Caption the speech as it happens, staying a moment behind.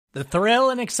The thrill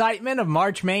and excitement of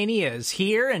March Mania is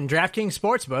here, and DraftKings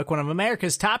Sportsbook, one of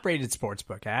America's top-rated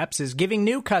sportsbook apps, is giving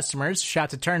new customers a shot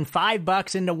to turn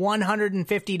 $5 into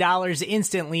 $150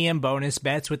 instantly in bonus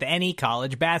bets with any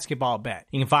college basketball bet.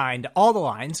 You can find all the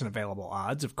lines and available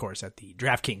odds, of course, at the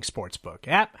DraftKings Sportsbook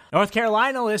app. North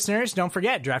Carolina listeners, don't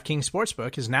forget, DraftKings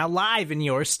Sportsbook is now live in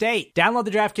your state. Download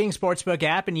the DraftKings Sportsbook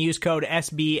app and use code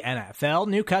SBNFL.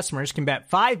 New customers can bet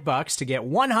 $5 to get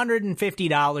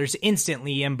 $150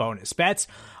 instantly in bonus bets,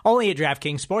 only at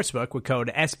DraftKings Sportsbook with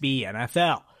code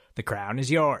SBNFL. The crown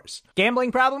is yours.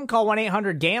 Gambling problem? Call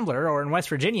 1-800-GAMBLER, or in West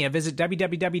Virginia, visit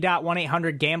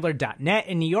www.1800gambler.net.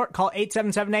 In New York, call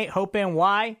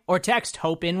 8778-HOPE-NY or text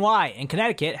HOPE-NY. In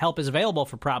Connecticut, help is available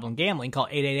for problem gambling. Call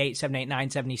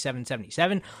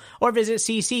 888-789-7777 or visit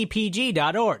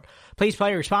ccpg.org. Please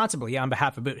play responsibly on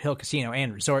behalf of Boot Hill Casino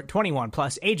and Resort. 21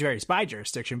 plus, age varies by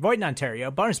jurisdiction. Void in Ontario.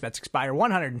 Bonus bets expire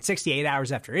 168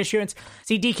 hours after issuance.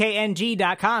 See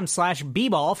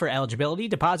dkng.com/bball for eligibility,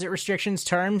 deposit restrictions,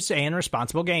 terms, and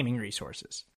responsible gaming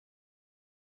resources.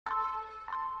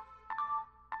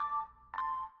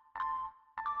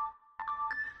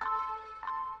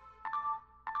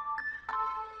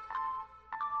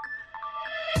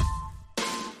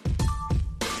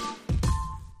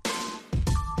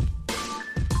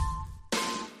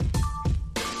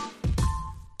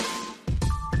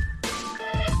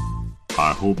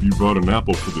 I hope you brought an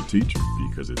apple for the teacher,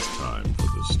 because it's time for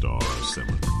the Star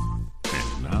Seminar.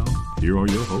 And now, here are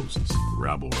your hosts,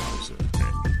 Rabble Rouser and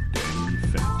Danny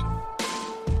Phantom.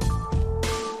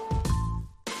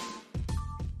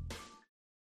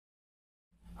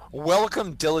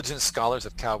 Welcome, diligent scholars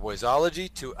of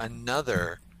Cowboysology, to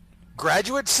another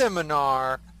graduate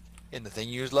seminar in the thing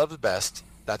you love the best.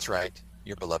 That's right,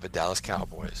 your beloved Dallas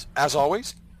Cowboys. As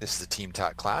always, this is the Team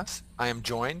Talk class. I am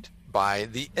joined by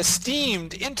the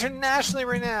esteemed, internationally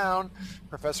renowned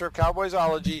professor of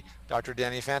Cowboysology, Dr.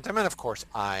 Danny Phantom, and of course,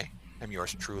 I am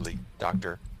yours truly,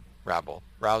 Dr. Rabble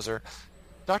Rouser.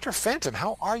 Dr. Phantom,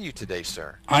 how are you today,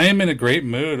 sir? I am in a great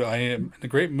mood. I am in a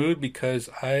great mood because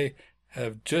I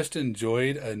have just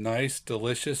enjoyed a nice,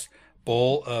 delicious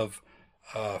bowl of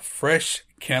fresh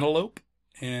cantaloupe,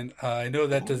 and I know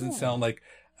that doesn't sound like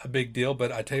a big deal,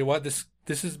 but I tell you what, this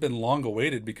has been long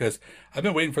awaited because I've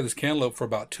been waiting for this cantaloupe for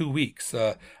about 2 weeks.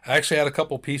 I actually had a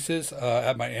couple pieces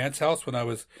at my aunt's house when I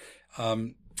was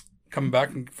coming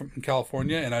back from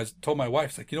California, and I told my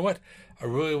wife, it's like, you know what, I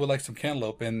really would like some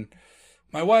cantaloupe. And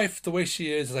my wife, the way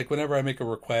she is like whenever I make a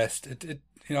request, it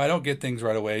I don't get things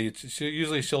right away.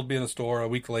 She'll be in the store a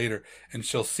week later and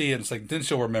she'll see it. And it's like, then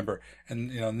she'll remember,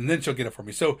 and and then she'll get it for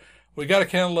me. So we got a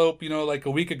cantaloupe, like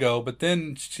a week ago, but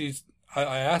then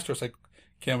I asked her, it's like,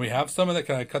 can we have some of that?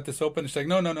 Can I cut this open? She's like,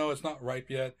 no, it's not ripe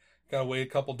yet. Gotta wait a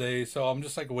couple days. So I'm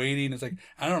just like waiting. It's like,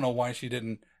 I don't know why she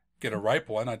didn't get a ripe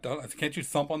one. Can't you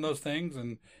thump on those things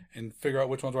and figure out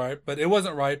which one's ripe? But it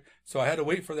wasn't ripe. So I had to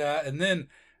wait for that. And then,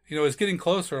 it's getting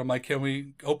closer. I'm like, can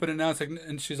we open it now? It's like,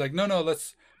 and she's like, no,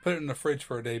 let's put it in the fridge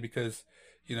for a day because,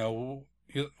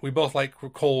 we both like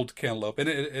cold cantaloupe. And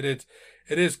it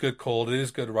is good cold. It is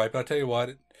good ripe. But I'll tell you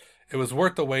what, it was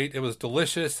worth the wait. It was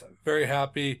delicious. Very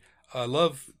happy. I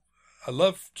love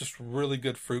just really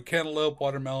good fruit. Cantaloupe,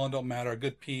 watermelon, don't matter. A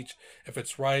good peach. If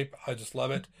it's ripe, I just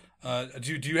love it.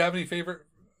 Do you have any favorite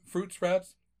fruits,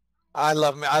 Rabs? I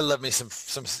love me some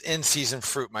in-season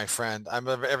fruit, my friend. I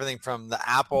love everything from the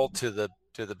apple to the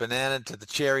banana to the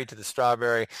cherry to the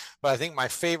strawberry. But I think my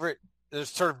favorite, it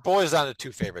sort of boils down to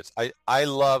two favorites. I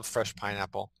love fresh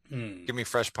pineapple. Give me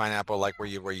fresh pineapple, like where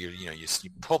you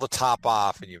pull the top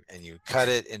off and you cut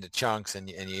it into chunks and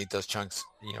you eat those chunks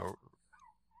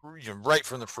right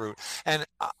from the fruit. And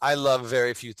I love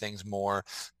very few things more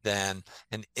than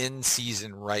an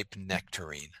in-season ripe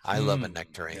nectarine. I love a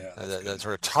nectarine. Yeah, the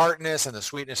sort of tartness and the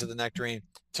sweetness of the nectarine,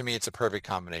 to me, it's a perfect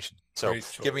combination. So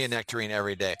give me a nectarine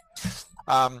every day.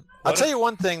 I'll tell you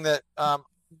one thing that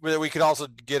we could also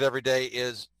get every day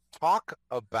is talk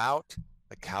about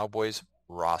the Cowboys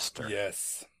roster.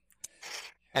 Yes.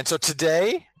 And so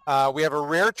today we have a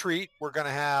rare treat. We're going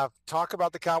to talk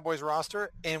about the Cowboys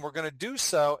roster, and we're going to do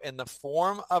so in the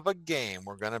form of a game.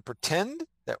 We're going to pretend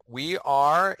that we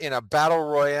are in a battle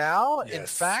royale. Yes. In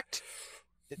fact,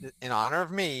 in honor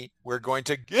of me, we're going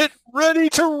to get ready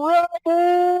to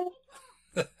rabble.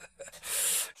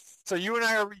 So you and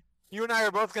I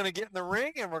are both going to get in the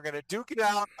ring, and we're going to duke it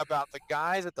out about the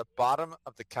guys at the bottom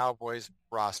of the Cowboys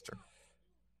roster.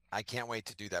 I can't wait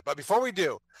to do that. But before we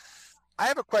do, I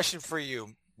have a question for you,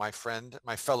 my friend,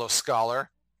 my fellow scholar.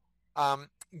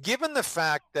 Given the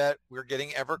fact that we're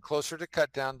getting ever closer to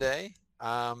cutdown day,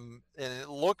 And it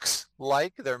looks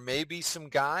like there may be some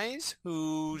guys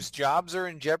whose jobs are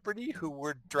in jeopardy who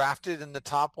were drafted in the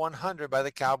top 100 by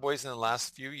the Cowboys in the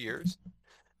last few years.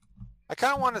 I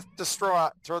kind of want to just throw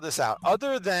this out.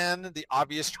 Other than the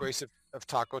obvious choice of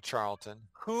Taco Charlton,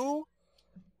 who,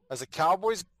 as a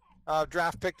Cowboys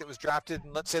draft pick that was drafted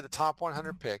in, let's say, the top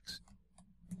 100 picks,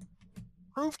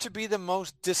 proved to be the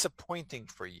most disappointing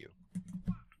for you?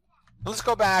 Let's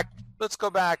go back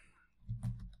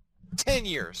 10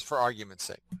 years for argument's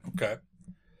sake. Okay.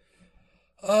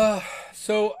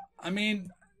 So, I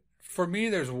mean, for me,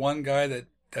 there's one guy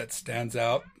that stands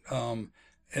out.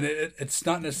 And it's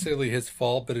not necessarily his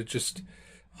fault, but it just,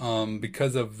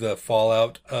 because of the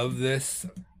fallout of this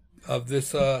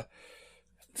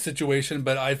situation.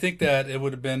 But I think that it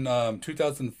would have been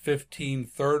 2015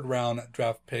 third round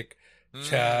draft pick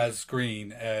Chaz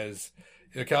Green, as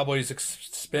the Cowboys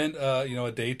spent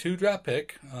a day 2 draft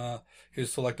pick. He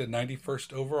was selected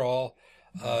 91st overall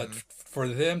for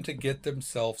them to get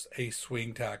themselves a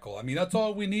swing tackle. I mean, that's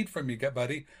all we need from you,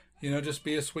 buddy. Just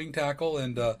be a swing tackle.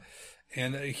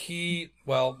 And he,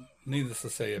 well, needless to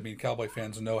say, I mean, Cowboy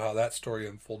fans know how that story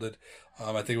unfolded.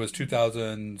 I think it was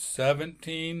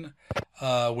 2017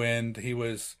 when he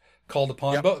was called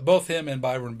upon. Yep. Both him and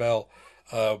Byron Bell,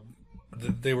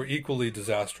 they were equally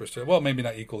disastrous. Well, maybe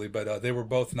not equally, but they were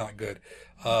both not good.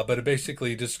 But it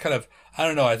basically just kind of, I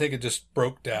don't know, I think it just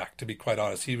broke Dak, to be quite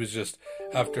honest. He was just,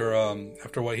 after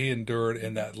what he endured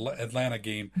in that Atlanta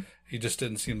game, he just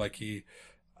didn't seem like he,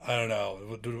 I don't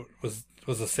know, was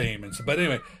the same. And so, but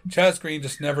anyway, Chaz Green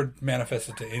just never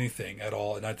manifested to anything at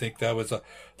all. And I think that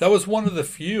was one of the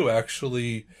few,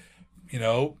 actually,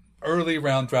 early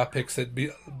round draft picks that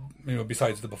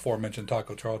besides the before mentioned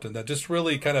Taco Charlton, that just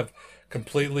really kind of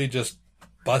completely just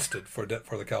busted for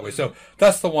the Cowboys. So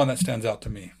that's the one that stands out to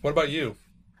me. What about you?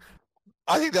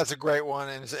 I think that's a great one,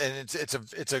 and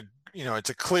it's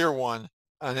a clear one,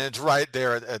 and it's right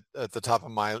there at the top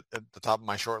of my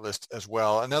short list as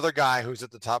well. Another guy who's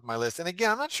at the top of my list, and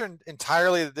again, I'm not sure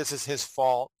entirely that this is his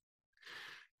fault,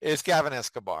 is Gavin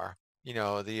Escobar.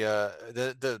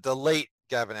 The late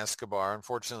Gavin Escobar.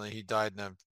 Unfortunately, he died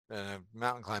in a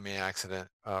mountain climbing accident,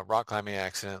 rock climbing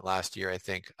accident last year, I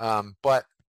think. But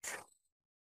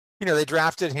they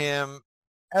drafted him,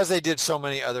 as they did so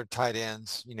many other tight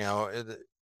ends.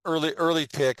 Early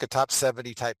pick, a top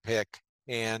 70 type pick,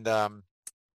 and I'm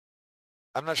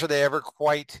not sure they ever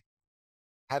quite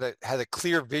had a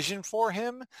clear vision for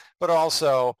him. But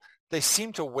also, they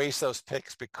seemed to waste those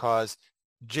picks because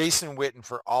Jason Witten,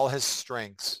 for all his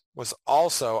strengths, was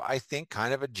also, I think,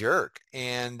 kind of a jerk,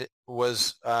 and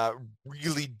was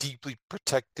really deeply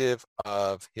protective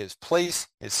of his place,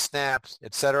 his snaps,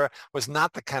 etc. Was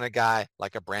not the kind of guy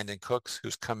like a Brandon Cooks,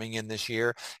 who's coming in this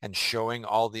year and showing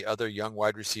all the other young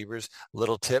wide receivers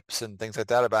little tips and things like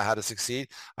that about how to succeed.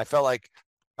 I felt like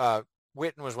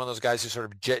Witten was one of those guys who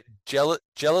sort of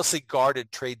jealously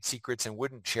guarded trade secrets and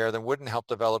wouldn't share them, wouldn't help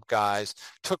develop guys,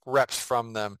 took reps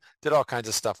from them, did all kinds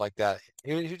of stuff like that.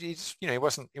 He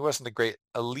wasn't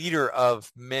a leader of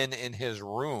men in his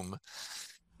room,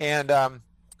 and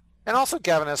also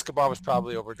Gavin Escobar was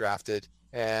probably overdrafted,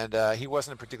 and he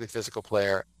wasn't a particularly physical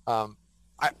player.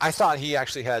 I thought he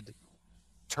actually had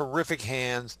terrific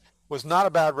hands. Was not a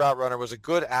bad route runner. Was a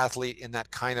good athlete in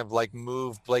that kind of like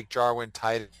move Blake Jarwin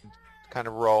tight kind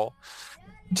of role.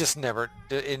 Just never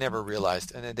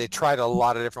realized, and they tried a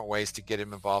lot of different ways to get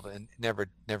him involved, and never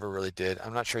really did.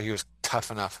 I'm not sure he was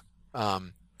tough enough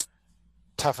to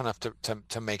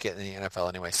make it in the NFL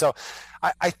anyway. So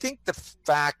I think the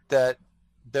fact that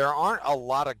there aren't a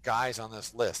lot of guys on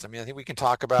this list. I mean, I think we can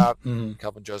talk about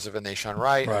Kelvin Joseph and Nahshon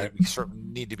Wright. Right. We certainly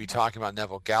need to be talking about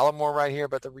Neville Gallimore right here,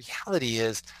 but the reality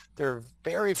is there are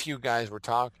very few guys we're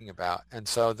talking about, and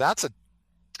so that's a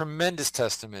tremendous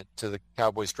testament to the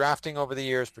Cowboys drafting over the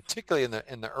years, particularly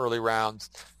in the early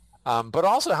rounds, but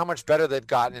also how much better they've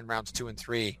gotten in rounds 2 and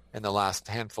 3 in the last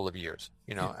handful of years.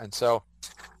 And so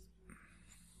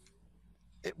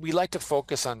we like to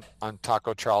focus on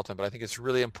Taco Charlton, but I think it's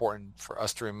really important for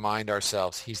us to remind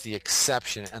ourselves he's the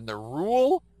exception, and the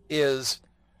rule is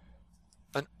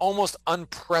an almost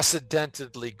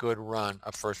unprecedentedly good run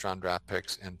of first-round draft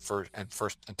picks and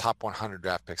top 100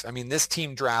 draft picks. I mean, this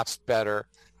team drafts better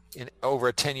in over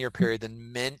a 10-year period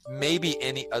than maybe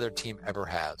any other team ever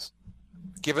has,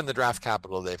 given the draft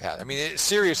capital they've had. I mean,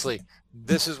 seriously,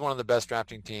 this is one of the best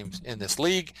drafting teams in this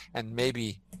league, and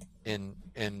maybe in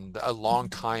a long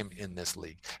time in this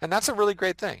league. And that's a really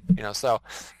great thing, so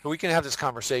we can have this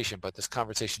conversation, but this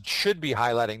conversation should be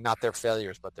highlighting not their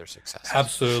failures, but their successes.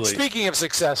 Absolutely. Speaking of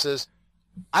successes,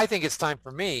 I think it's time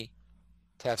for me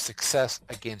to have success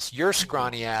against your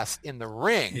scrawny ass in the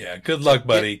ring. Yeah, good luck,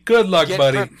 buddy. Good luck,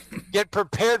 buddy. Get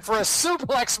prepared for a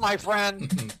suplex, my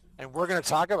friend. And we're going to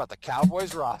talk about the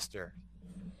Cowboys roster.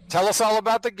 Tell us all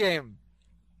about the game,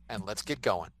 and let's get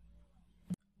going.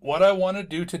 What I want to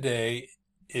do today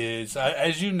is,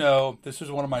 as you know, this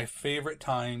is one of my favorite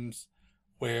times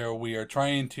where we are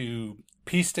trying to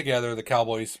piece together the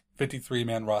Cowboys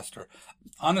 53-man roster.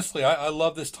 Honestly, I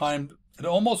love this time. It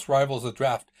almost rivals the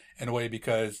draft in a way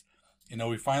because,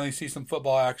 we finally see some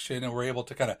football action and we're able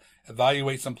to kind of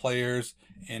evaluate some players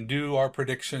and do our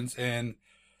predictions. And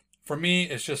for me,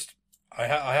 it's just, I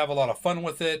have a lot of fun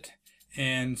with it.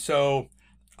 And so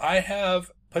I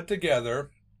have put together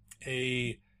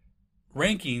a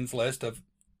rankings list of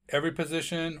every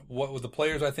position, what with the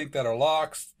players I think that are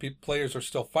locks, players are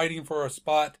still fighting for a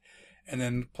spot, and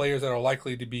then players that are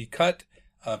likely to be cut.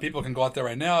 People can go out there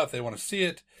right now if they want to see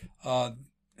it.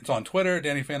 It's on Twitter,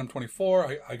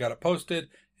 DannyPhantom24. I got it posted.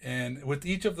 And with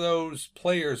each of those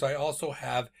players, I also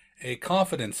have a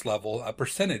confidence level, a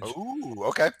percentage. Ooh,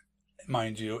 okay.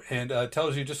 Mind you, and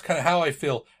tells you just kind of how I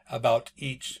feel about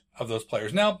each of those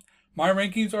players. Now, my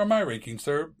rankings are my rankings.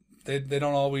 They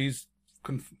don't always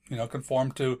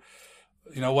conform to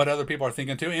what other people are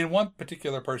thinking too. And one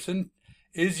particular person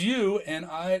is you and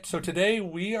I. So today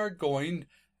we are going,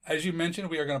 as you mentioned,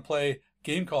 we are going to play a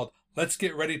game called Let's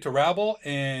Get Ready to Rabble,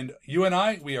 and you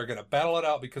and we are going to battle it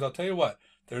out because I'll tell you what,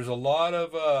 there's a lot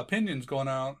of opinions going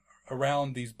on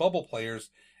around these bubble players,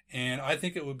 and I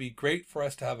think it would be great for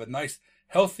us to have a nice,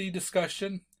 healthy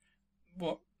discussion,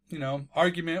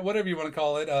 argument, whatever you want to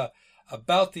call it,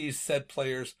 about these said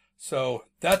players. So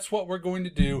that's what we're going to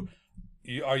do.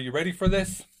 Are you ready for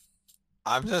this?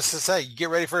 I'm just to say, get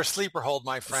ready for a sleeper hold,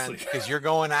 my friend, because you're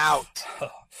going out.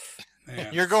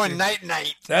 Man, you're going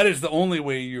night-night. That is the only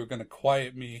way you're going to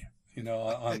quiet me,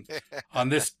 on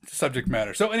this subject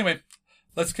matter. So anyway,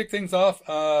 let's kick things off.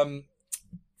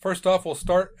 First off, we'll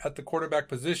start at the quarterback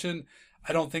position.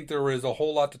 I don't think there is a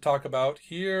whole lot to talk about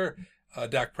here.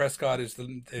 Dak Prescott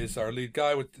is our lead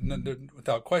guy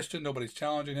without question. Nobody's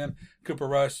challenging him. Cooper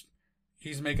Rush,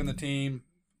 he's making the team.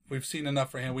 We've seen enough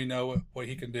for him. We know what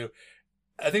he can do.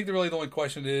 I think the only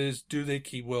question is, do they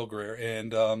keep Will Grier?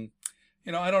 And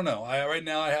I don't know. Right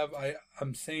now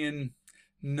I'm saying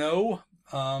no,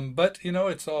 but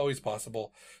it's always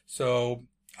possible. So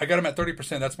I got him at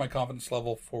 30%. That's my confidence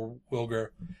level for Will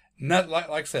Grier. Not like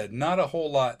I said, not a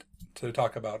whole lot to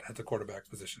talk about at the quarterback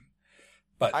position.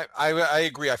 But I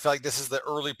agree. I feel like this is the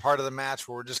early part of the match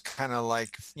where we're just kind of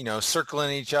like,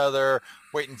 circling each other,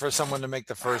 waiting for someone to make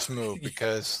the first move.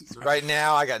 Because right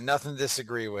now I got nothing to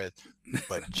disagree with.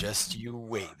 But just you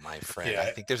wait, my friend. Yeah.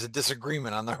 I think there's a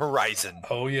disagreement on the horizon.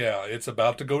 Oh yeah, it's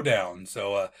about to go down.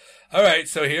 So, all right.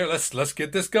 So here, let's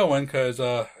get this going because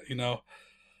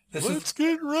let's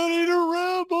get ready to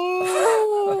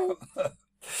ramble.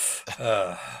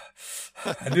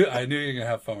 I knew you were gonna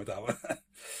have fun with that one.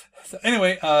 So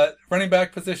anyway, running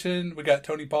back position, we got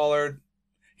Tony Pollard.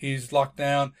 He's locked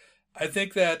down. I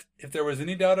think that if there was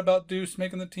any doubt about Deuce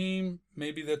making the team,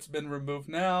 maybe that's been removed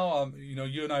now.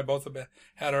 You and I both have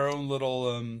had our own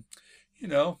little,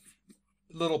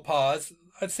 little pause.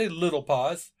 I'd say little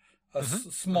pause,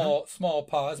 small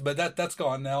pause, but that's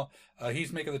gone now.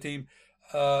 He's making the team.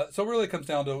 So it really comes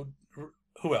down to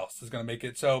who else is going to make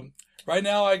it. So right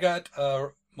now I got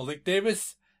Malik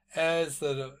Davis as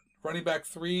the running back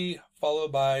 3,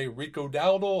 followed by Rico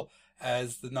Dowdle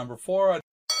as the number 4.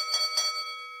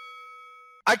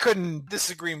 I couldn't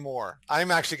disagree more.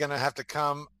 I'm actually going to have to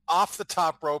come off the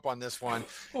top rope on this one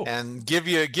and give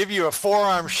you a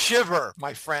forearm shiver,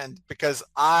 my friend, because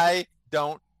I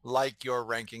don't like your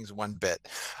rankings one bit.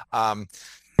 And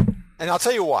I'll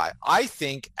tell you why. I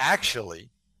think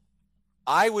actually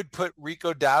I would put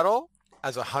Rico Dowdle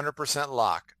as 100%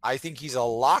 lock. I think he's a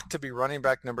lock to be running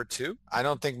back number 2. I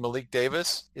don't think Malik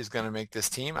Davis is going to make this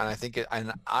team, and I think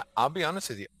I'll be honest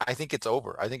with you. I think it's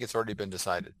over. I think it's already been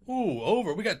decided. Ooh,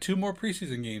 over. We got 2 more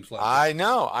preseason games left. I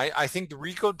know. I think the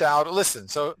Rico Dowdle.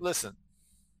 Listen.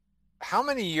 How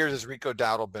many years has Rico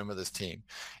Dowdle been with his team?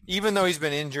 Even though he's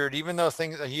been injured, even though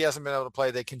he hasn't been able to play,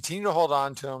 they continue to hold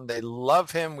on to him. They love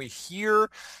him. We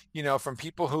hear, from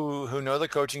people who know the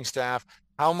coaching staff,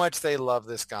 how much they love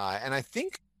this guy. And I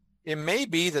think it may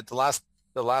be that the last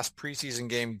preseason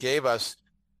game gave us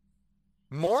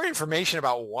more information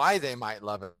about why they might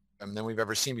love him than we've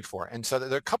ever seen before. And so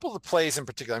there are a couple of plays in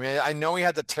particular. I mean, I know he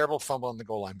had the terrible fumble on the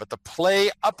goal line, but the play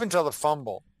up until the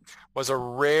fumble was a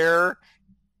rare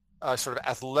sort of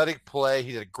athletic play.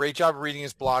 He did a great job reading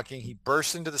his blocking. He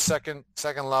burst into the second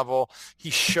level.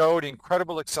 He showed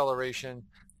incredible acceleration.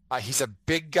 He's a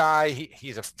big guy.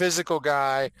 He's a physical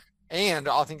guy. And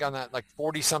I think on that like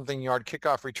 40-something yard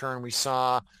kickoff return, we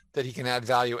saw that he can add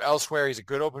value elsewhere. He's a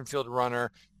good open field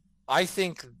runner. I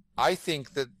think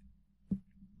that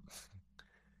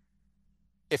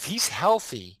if he's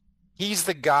healthy, he's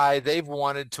the guy they've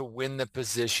wanted to win the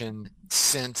position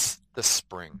since the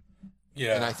spring.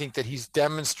 Yeah. And I think that he's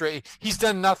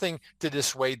done nothing to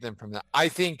dissuade them from that. I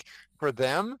think for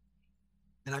them,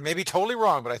 and I may be totally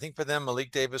wrong, but I think for them,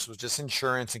 Malik Davis was just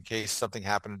insurance in case something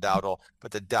happened to Dowdle,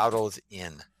 but the Dowdle is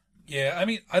in. Yeah, I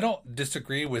mean, I don't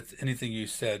disagree with anything you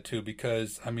said, too,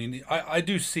 because, I mean, I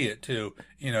do see it, too.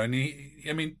 You know,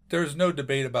 and there's no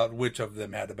debate about which of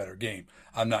them had a better game.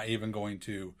 I'm not even going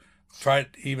to try to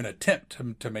even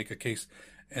attempt to make a case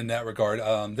in that regard.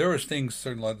 There was things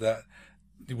certainly that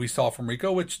we saw from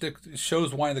Rico, which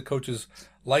shows why the coaches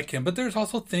like him. But there's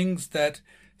also things that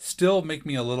still make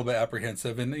me a little bit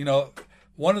apprehensive. And, you know,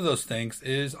 one of those things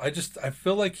is I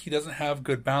feel like he doesn't have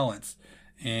good balance.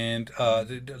 And a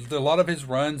lot of his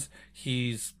runs,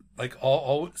 he's like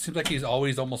seems like he's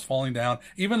always almost falling down.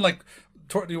 Even like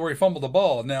where he fumbled the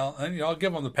ball. Now, you know, I'll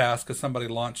give him the pass because somebody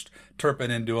launched Turpin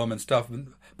into him and stuff.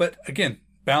 But again,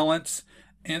 balance.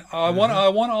 And I want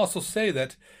to also say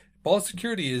that ball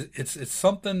security is it's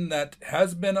something that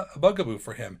has been a bugaboo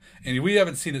for him, and we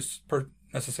haven't seen it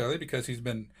necessarily because he's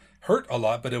been hurt a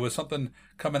lot. But it was something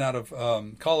coming out of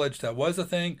college that was a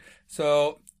thing.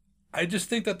 So I just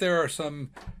think that there are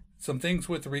some things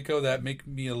with Rico that make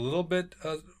me a little bit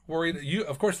worried.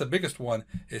 Of course, the biggest one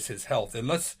is his health, and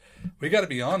we got to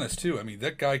be honest too. I mean,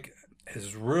 that guy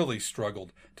has really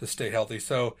struggled to stay healthy,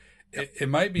 so it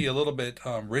might be a little bit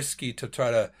risky to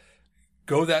try to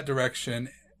go that direction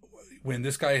when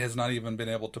this guy has not even been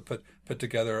able to put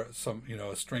together some, you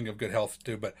know, a string of good health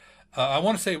too. But I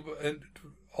want to say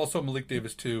also Malik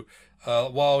Davis too.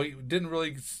 While we didn't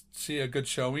really see a good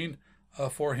showing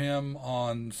for him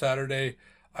on Saturday,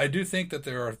 I do think that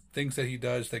there are things that he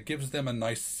does that gives them a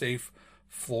nice, safe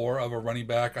floor of a running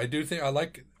back. I do think I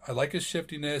like his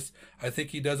shiftiness. I think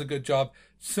he does a good job,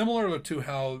 similar to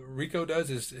how Rico does.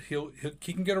 Is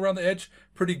he can get around the edge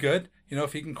pretty good. You know,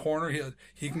 if he can corner,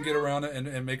 he can get around it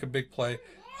and make a big play.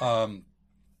 I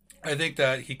think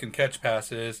that he can catch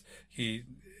passes.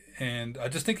 And I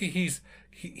just think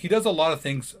he does a lot of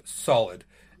things solid.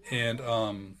 And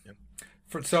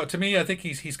so to me, I think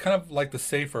he's kind of like the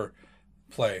safer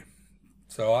play.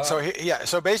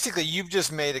 So basically, you've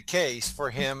just made a case for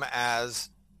him as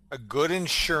a good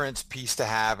insurance piece to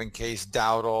have in case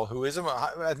Dowdle, who is,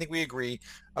 I think we agree,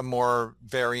 a more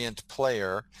variant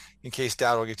player, in case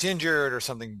Dowdle gets injured or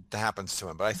something happens to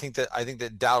him. But I think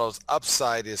that Dowdle's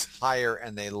upside is higher,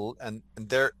 and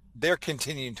they're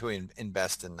continuing to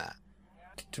invest in that.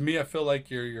 To me, I feel like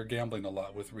you're gambling a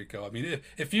lot with Rico. I mean,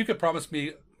 if you could promise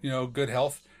me, you know, good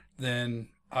health, then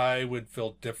I would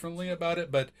feel differently about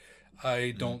it. But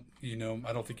I don't, you know,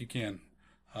 I don't think you can.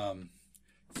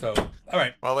 So, all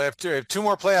right. Well, we have two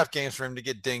more playoff games for him to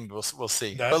get dinged. We'll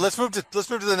see. But let's move to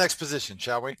the next position,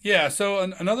 shall we? Yeah. So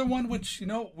another one, which, you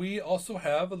know, we also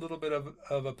have a little bit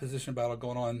of a position battle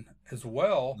going on as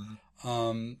well.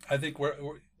 Mm-hmm. I think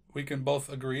we can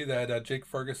both agree that Jake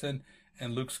Ferguson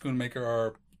and Luke Schoonmaker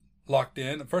are locked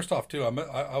in. First off, too,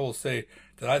 I will say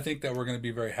that I think that we're going to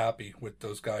be very happy with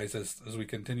those guys as we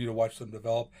continue to watch them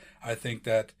develop. I think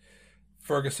that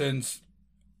Ferguson's,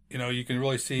 you know, you can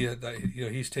really see that, you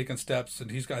know, he's taken steps, and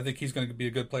I think he's going to be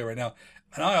a good player right now.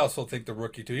 And I also think the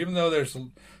rookie too, even though there's,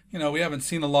 you know, we haven't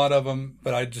seen a lot of them,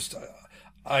 but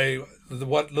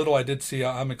what little I did see,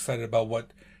 I'm excited about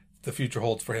what the future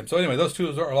holds for him. So anyway, those two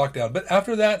are locked down. But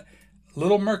after that, a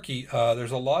little murky.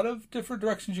 There's a lot of different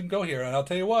directions you can go here, and I'll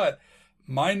tell you what,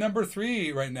 my number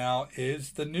 3 right now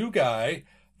is the new guy,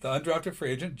 the undrafted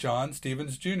free agent, John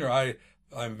Stevens Jr.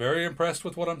 I'm very impressed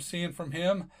with what I'm seeing from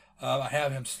him. I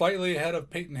have him slightly ahead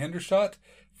of Peyton Hendershot,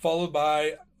 followed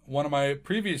by one of my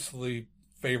previously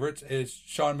favorites is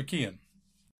Sean McKeon.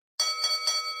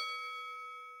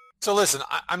 So listen,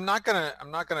 I'm not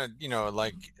gonna, you know,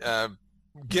 like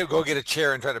go get a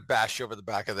chair and try to bash you over the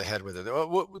back of the head with it.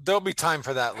 There'll be time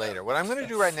for that later. What I'm going to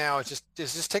do right now is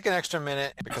just take an extra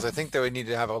minute, because I think that we need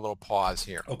to have a little pause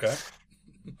here. Okay.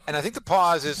 And I think the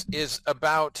pause is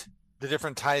about the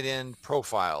different tight end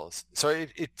profiles. So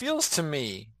it feels to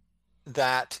me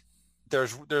that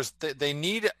they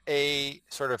need a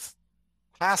sort of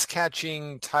pass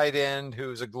catching tight end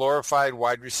who's a glorified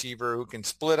wide receiver who can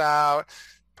split out,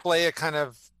 play a kind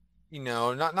of, you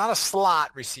know, not a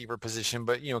slot receiver position,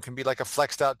 but, you know, can be like a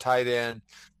flexed out tight end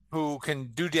who can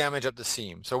do damage up the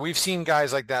seam. So we've seen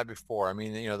guys like that before. I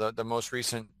mean, the most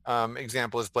recent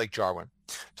example is Blake Jarwin.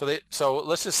 So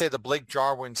let's just say the Blake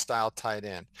Jarwin style tight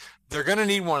end. They're going to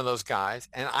need one of those guys,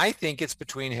 and I think it's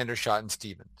between Hendershot and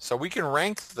Stevens. So we can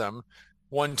rank them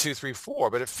 1, 2, 3, 4,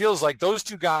 but it feels like those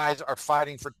two guys are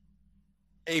fighting for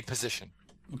a position.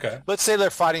 Okay. Let's say they're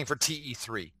fighting for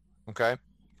TE3. Okay.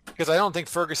 Because I don't think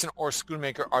Ferguson or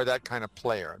Schoonmaker are that kind of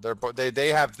player. They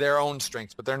have their own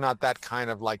strengths, but they're not that kind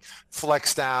of like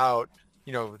flexed out,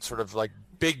 sort of like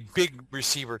big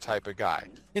receiver type of guy.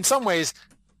 In some ways,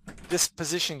 this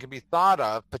position can be thought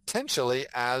of potentially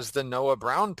as the Noah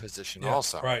Brown position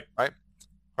also. Right.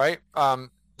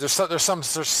 There's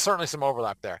certainly some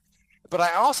overlap there, but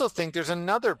I also think there's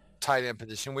another tight end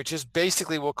position, which is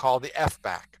basically we'll call the F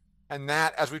back. And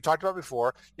that, as we've talked about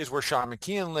before, is where Sean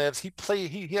McKeon lives.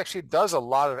 He actually does a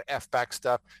lot of F-back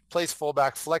stuff, plays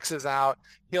fullback, flexes out.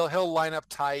 He'll line up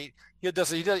tight. He'll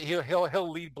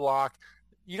lead block.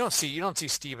 You don't see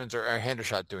Stevens or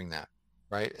Hendershot doing that,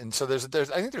 right? And so I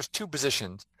think there's two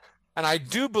positions. And I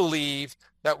do believe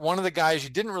that one of the guys you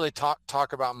didn't really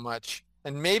talk about much,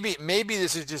 and maybe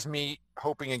this is just me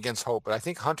hoping against hope, but I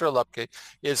think Hunter Lupke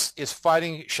is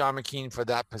fighting Sean McKeon for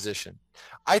that position.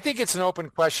 I think it's an open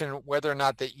question whether or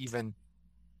not they even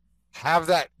have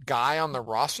that guy on the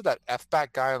roster, that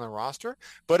F-back guy on the roster.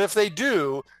 But if they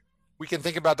do, we can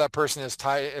think about that person as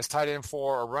tight end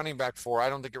 4 or running back 4. I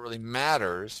don't think it really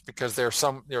matters because they're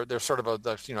sort of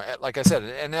like I said,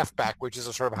 an F-back, which is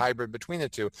a sort of hybrid between the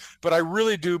two. But I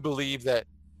really do believe that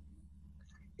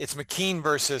it's McKeon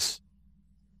versus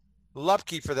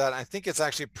Lupke for that. I think it's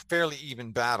actually a fairly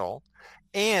even battle.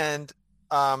 And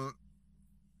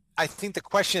I think the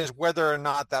question is whether or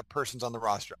not that person's on the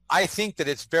roster. I think that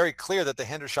it's very clear that the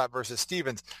Hendershot versus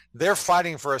Stevens, they're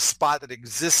fighting for a spot that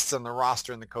exists on the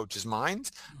roster in the coach's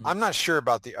minds. Mm-hmm. I'm not sure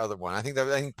about the other one. I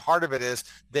think part of it is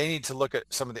they need to look at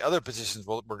some of the other positions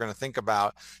we're going to think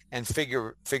about and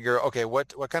figure, okay,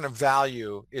 what kind of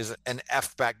value is an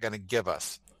F-back going to give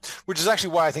us? Which is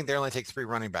actually why I think they only take 3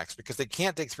 running backs, because they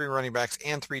can't take 3 running backs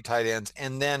and 3 tight ends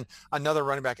and then another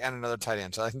running back and another tight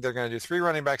end. So I think they're going to do 3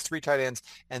 running backs, 3 tight ends,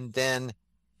 and then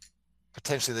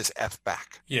potentially this F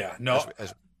back. Yeah, no,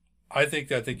 I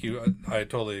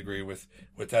totally agree with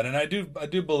that, and I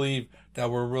do believe that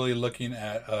we're really looking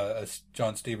at a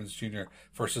John Stevens Jr.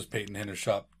 versus Peyton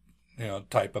Hendershot,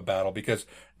 type of battle, because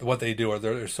what they do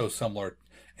they're so similar,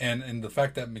 and the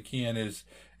fact that McKeon is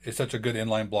such a good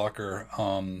inline blocker.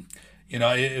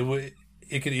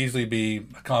 It could easily be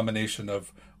a combination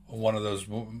of one of those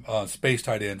space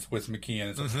tight ends with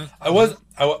McKeon. So mm-hmm.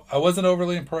 I wasn't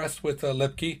overly impressed with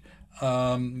Lipke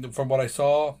from what I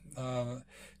saw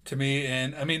to me,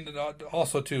 and I mean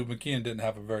also too McKeon didn't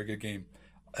have a very good game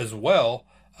as well.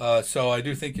 So I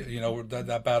do think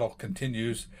that battle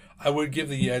continues. I would give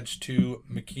the edge to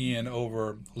McKeon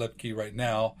over Lipke right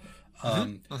now.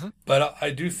 But I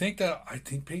do think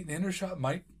Peyton Hendershot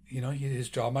might, his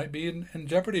job might be in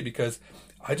jeopardy, because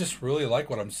I just really like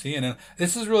what I'm seeing. And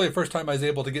this is really the first time I was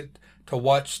able to get to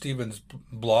watch Stevens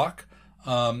block.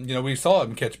 We saw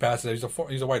him catch passes.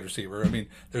 He's a wide receiver. I mean,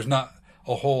 there's not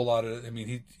a whole lot of,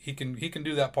 he can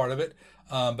do that part of it.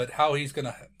 But how he's going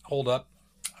to hold up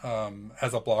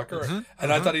as a blocker.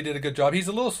 And I thought he did a good job. He's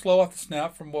a little slow off the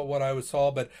snap from what I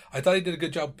saw, but I thought he did a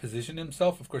good job positioning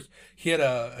himself. Of course, he had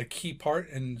a key part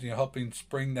in helping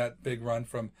spring that big run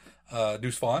from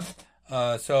Deuce Vaughn.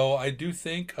 So I do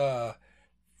think what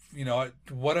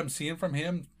I'm seeing from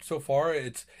him so far,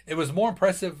 it was more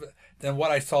impressive than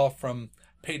what I saw from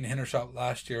Peyton Hendershot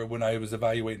last year when I was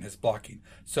evaluating his blocking.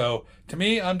 So to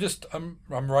me, I'm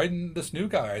riding this new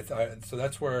guy. So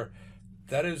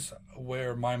that is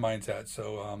where my mind's at.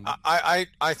 So I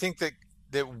think that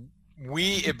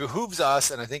it behooves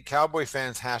us, and I think Cowboy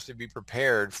fans have to be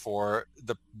prepared for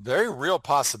the very real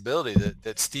possibility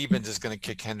that Stevens is going to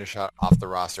kick Hendershot off the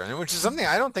roster, and which is something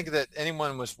I don't think that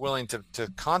anyone was willing to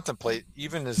contemplate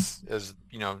even as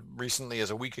recently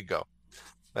as a week ago.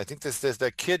 But I think there's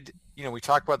the kid. We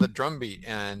talk about the drumbeat,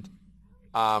 and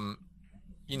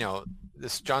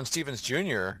this John Stevens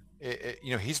Jr.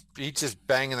 He's just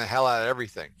banging the hell out of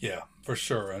everything. Yeah, for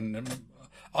sure. And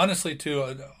honestly,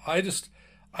 too,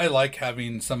 I like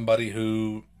having somebody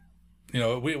who,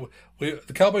 the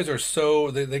Cowboys are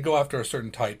so they go after a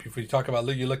certain type. If we talk about,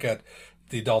 you look at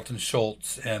the Dalton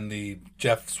Schultz and the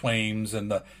Jeff Swains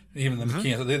and even the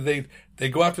McKeon. They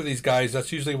go after these guys.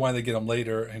 That's usually why they get them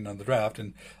later in the draft,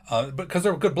 and because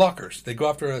they're good blockers. They go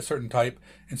after a certain type,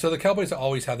 and so the Cowboys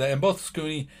always have that. And both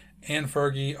Scooney and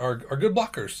Fergie are good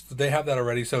blockers. They have that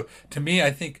already. So to me,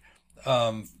 I think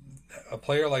a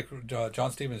player like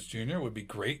John Stevens Jr. would be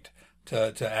great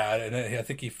to add, and I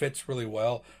think he fits really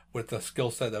well with the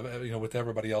skill set of with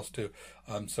everybody else too.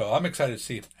 So I'm excited to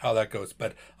see how that goes.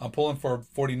 But I'm pulling for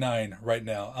 49 right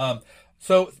now.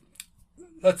 So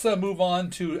let's move on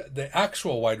to the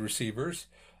actual wide receivers,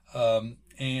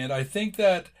 and I think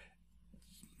that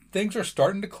things are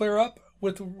starting to clear up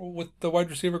with the wide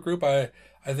receiver group. I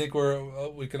think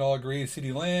we can all agree: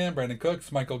 CeeDee Lamb, Brandon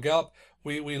Cooks, Michael Gallup.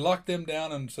 We locked them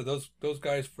down, and so those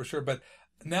guys for sure. But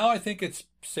now I think it's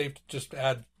safe to just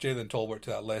add Jalen Tolbert to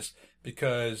that list,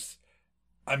 because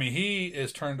I mean he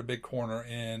is turned a big corner,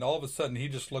 and all of a sudden he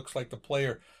just looks like the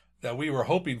player that we were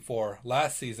hoping for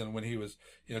last season when he was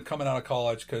coming out of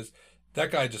college, because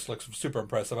that guy just looks super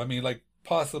impressive. I mean, like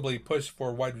possibly push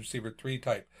for wide receiver 3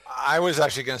 type. I was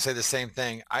actually going to say the same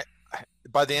thing. I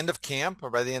by the end of camp or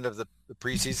by the end of the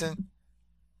preseason,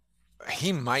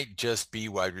 he might just be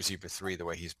wide receiver 3 the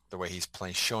way he's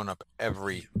playing, showing up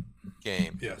every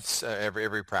game. Yes,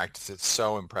 every practice. It's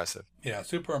so impressive. Yeah,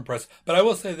 super impressive. But I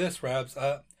will say this, Rabs.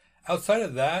 Outside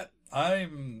of that,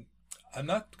 I'm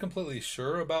not completely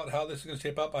sure about how this is going to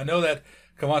shape up. I know that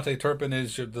Kevontae Turpin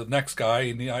is the next guy,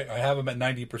 and I have him at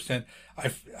 90%.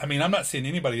 I mean, I'm not seeing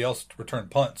anybody else return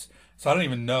punts, so I don't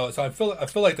even know. So I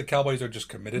feel like the Cowboys are just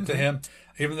committed to him,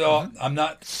 even though I'm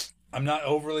not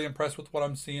overly impressed with what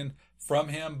I'm seeing from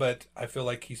him. But I feel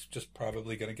like he's just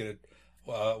probably going to get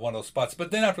one of those spots.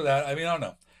 But then after that, I mean, I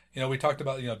don't know. We talked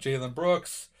about Jalen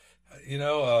Brooks,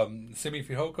 Simi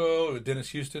Fehoko, Dennis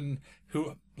Houston,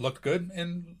 who looked good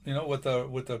in with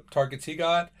the targets he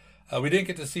got. We didn't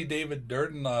get to see David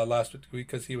Durden last week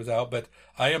because he was out, but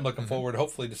I am looking forward,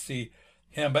 hopefully, to see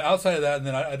him. But outside of that, and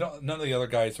then I don't. None of the other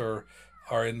guys are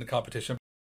in the competition.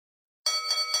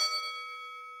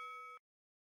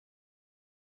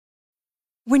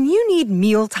 When you need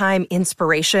mealtime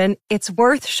inspiration, it's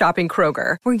worth shopping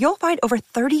Kroger, where you'll find over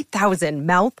 30,000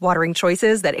 mouth-watering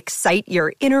choices that excite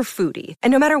your inner foodie.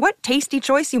 And no matter what tasty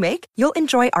choice you make, you'll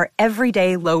enjoy our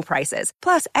everyday low prices,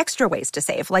 plus extra ways to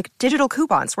save, like digital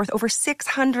coupons worth over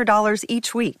 $600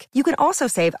 each week. You can also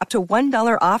save up to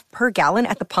 $1 off per gallon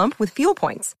at the pump with fuel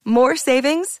points. More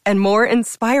savings and more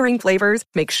inspiring flavors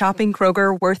make shopping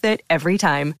Kroger worth it every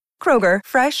time. Kroger,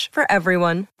 fresh for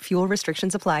everyone. Fuel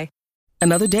restrictions apply.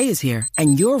 Another day is here,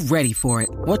 and you're ready for it.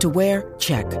 What to wear?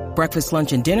 Check. Breakfast,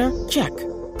 lunch, and dinner? Check.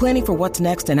 Planning for what's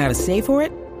next and how to save for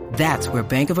it? That's where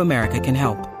Bank of America can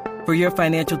help. For your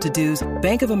financial to-dos,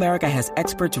 Bank of America has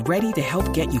experts ready to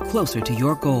help get you closer to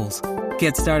your goals.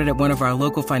 Get started at one of our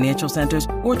local financial centers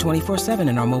or 24/7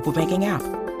 in our mobile banking app.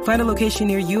 Find a location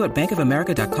near you at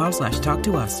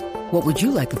bankofamerica.com/talktous. What would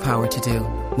you like the power to do?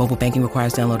 Mobile banking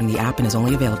requires downloading the app and is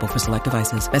only available for select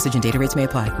devices. Message and data rates may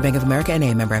apply. Bank of America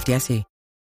N.A., member FDIC.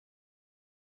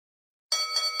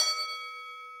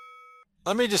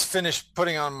 Let me just finish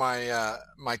putting on my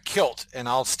my kilt, and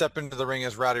I'll step into the ring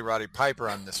as Roddy Piper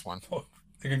on this one. You're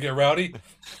going to get rowdy?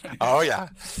 Oh, yeah.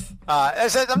 As I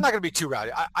said, I'm not going to be too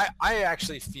rowdy. I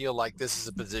actually feel like this is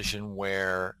a position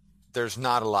where there's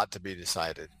not a lot to be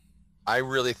decided. I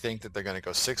really think that they're going to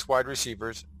go 6 wide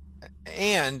receivers,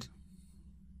 and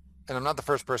I'm not the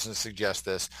first person to suggest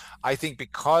this, I think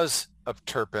because of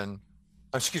because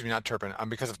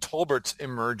of Tolbert's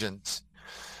emergence,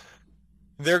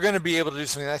 they're going to be able to do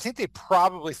something that I think they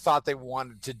probably thought they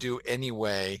wanted to do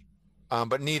anyway,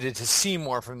 but needed to see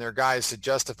more from their guys to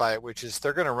justify it, which is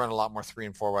they're going to run a lot more 3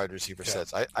 and 4 wide receiver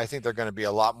sets. I think they're going to be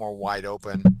a lot more wide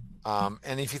open.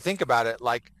 And if you think about it,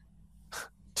 like,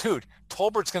 dude,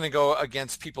 Tolbert's going to go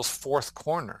against people's 4th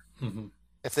corner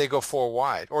if they go 4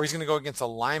 wide, or he's going to go against a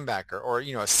linebacker or,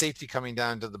 a safety coming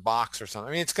down to the box or something.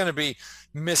 I mean, it's going to be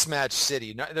mismatch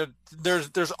city.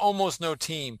 There's almost no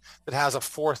team that has a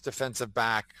 4th defensive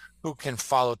back who can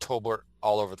follow Tolbert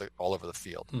all over the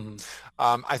field.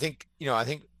 I think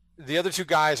the other 2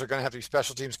 guys are going to have to be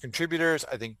special teams contributors.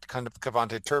 I think kind of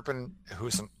Kevontae Turpin,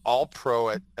 who's an all-pro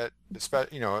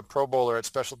a Pro Bowler at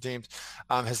special teams,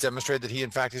 has demonstrated that he,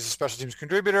 in fact, is a special teams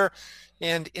contributor.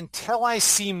 And until I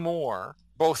see more,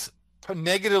 both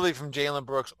negatively from Jalen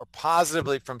Brooks or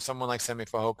positively from someone like Simi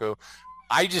Fehoko,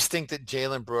 I just think that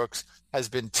Jalen Brooks has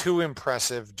been too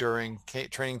impressive during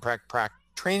training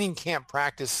camp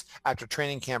practice after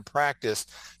training camp practice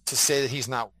to say that he's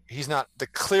not the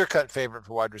clear-cut favorite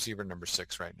for wide receiver number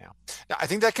 6 right now. Now, I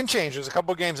think that can change. There's a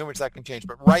couple of games in which that can change.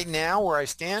 But right now, where I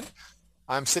stand,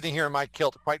 I'm sitting here in my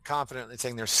kilt quite confidently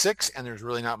saying there's 6, and there's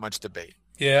really not much debate.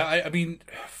 Yeah, I mean,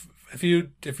 if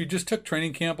you just took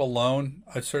training camp alone,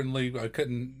 I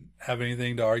couldn't have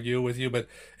anything to argue with you. But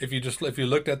if you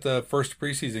looked at the first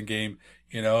preseason game,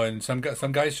 and some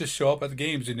guys just show up at the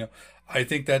games, I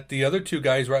think that the other two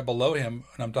guys right below him,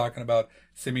 and I'm talking about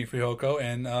Simi Fujoko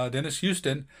and Dennis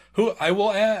Houston, who I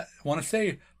will want to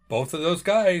say both of those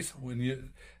guys, when you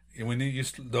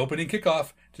the opening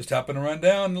kickoff, just happen to run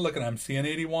down and look, and I'm seeing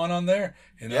 81 on there.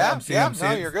 I'm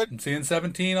seeing, you're good. I'm seeing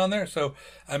 17 on there. So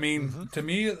I mean, to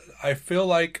me, I feel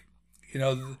like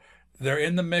they're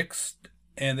in the mix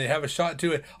and they have a shot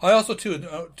to it. I also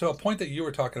to a point that you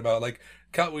were talking about, like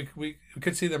we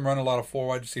could see them run a lot of 4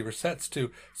 wide receiver sets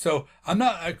too. So I'm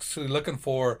not actually looking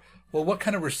for, well, what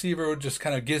kind of receiver just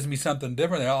kind of gives me something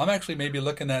different there. I'm actually maybe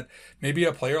looking at maybe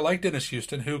a player like Dennis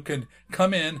Houston who can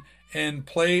come in and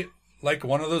play like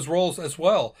one of those roles as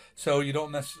well. So you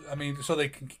don't so they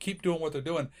can keep doing what they're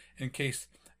doing in case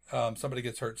somebody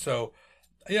gets hurt. So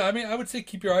yeah, I mean, I would say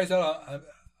keep your eyes out.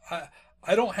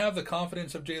 I don't have the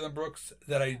confidence of Jalen Brooks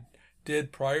that I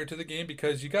did prior to the game,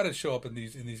 because you got to show up in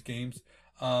these games.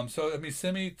 So I mean,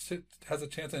 Simi has a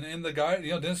chance, and the guy,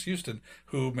 Dennis Houston,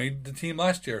 who made the team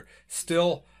last year,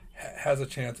 still has a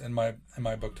chance in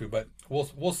my book too. But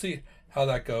we'll see how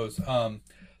that goes.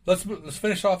 Let's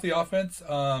finish off the offense.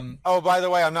 Oh, by the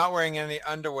way, I'm not wearing any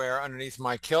underwear underneath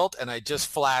my kilt, and I just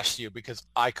flashed you because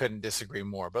I couldn't disagree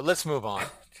more. But let's move on.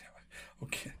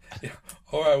 Okay. Yeah.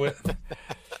 All right.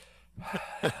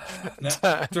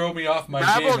 Now, throw me off my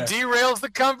Rabble game. derails the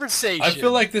conversation. I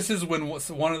feel like this is when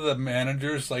one of the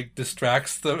managers like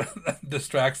distracts them,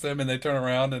 and they turn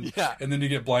around and then you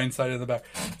get blindsided in the back.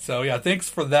 So yeah,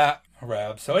 thanks for that,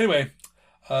 Rab. So anyway,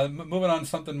 moving on to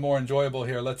something more enjoyable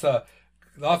here. Let's the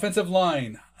offensive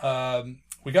line.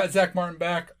 We got Zach Martin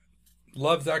back.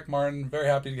 Love Zach Martin. Very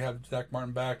happy to have Zach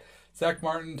Martin back. Zach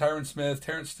Martin, Tyron Smith,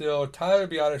 Terrence Steele, Tyler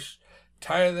Biotish,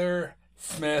 Tyler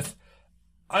Smith.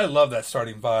 I love that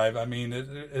starting five. I mean,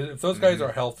 if those guys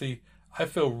are healthy, I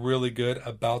feel really good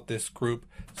about this group.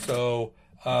 So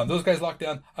those guys locked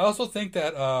down. I also think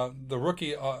that the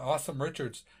rookie, Awesome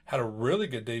Richards, had a really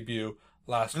good debut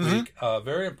last week.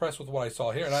 Very impressed with what I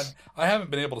saw here. And I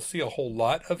haven't been able to see a whole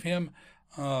lot of him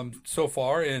so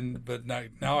far, but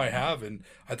now I have. And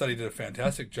I thought he did a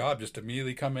fantastic job. Just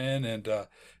immediately come in and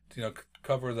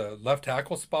cover the left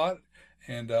tackle spot.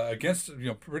 And against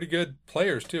pretty good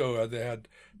players too. They had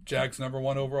Jags'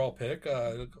 #1 overall pick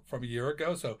from a year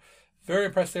ago, so very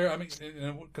impressed there. I mean,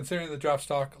 considering the draft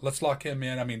stock, let's lock him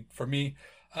in. I mean, for me,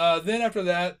 then after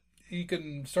that, you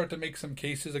can start to make some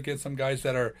cases against some guys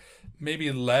that are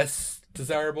maybe less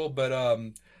desirable. But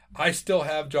I still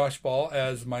have Josh Ball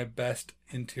as my best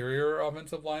interior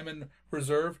offensive lineman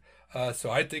reserve. So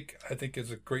I think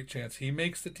it's a great chance he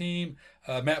makes the team.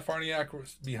 Matt Farniak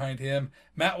was behind him.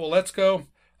 Matt Waletzko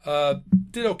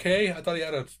did okay. I thought he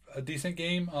had a decent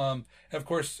game. And of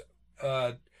course,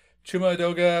 Chuma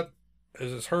Edoga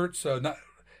is hurt, so not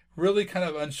really kind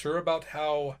of unsure about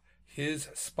how his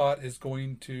spot is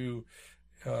going to,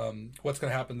 what's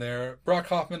going to happen there. Brock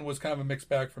Hoffman was kind of a mixed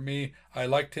bag for me. I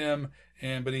liked him,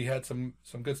 but he had some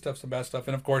good stuff, some bad stuff.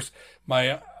 And of course,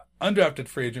 my undrafted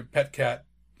free agent, Pet Cat,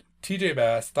 TJ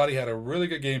Bass, thought he had a really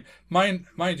good game. Mind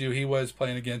you, he was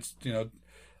playing against,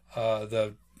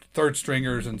 the third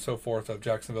stringers and so forth of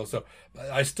Jacksonville. So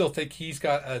I still think he's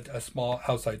got a small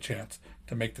outside chance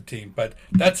to make the team. But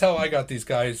that's how I got these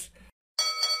guys.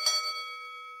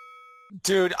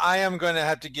 Dude, I am going to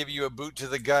have to give you a boot to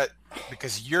the gut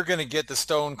because you're going to get the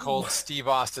Stone Cold Steve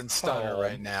Austin stunner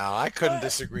right now. I couldn't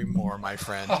disagree more, my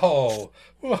friend. Oh.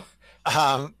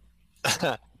 I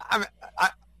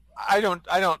don't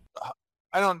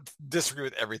disagree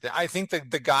with everything. I think that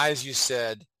the guys you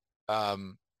said,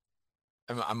 I'm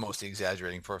mostly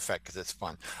exaggerating for effect because it's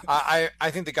fun. I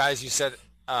think the guys you said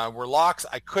were locks.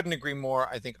 I couldn't agree more.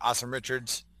 I think Awesome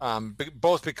Richards,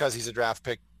 both because he's a draft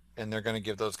pick and they're going to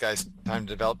give those guys time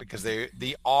to develop because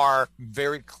they are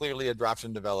very clearly a draft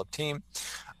and develop team.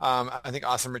 I think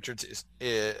Awesome Richards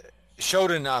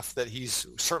showed enough that he's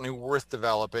certainly worth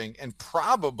developing, and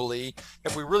probably,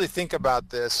 if we really think about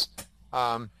this,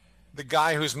 the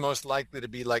guy who's most likely to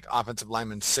be like offensive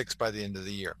lineman 6 by the end of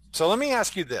the year. So let me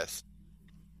ask you this.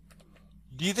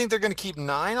 Do you think they're going to keep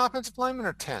 9 offensive linemen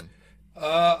or 10?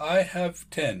 I have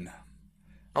 10.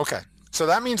 Okay. So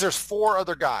that means there's 4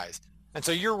 other guys. And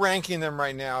so you're ranking them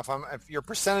right now. If your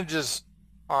percentages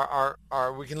are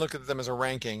we can look at them as a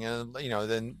ranking, and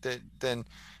then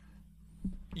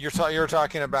you're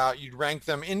talking about you'd rank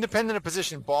them independent of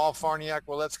position. Ball, Farniak,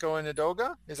 Waletzko, and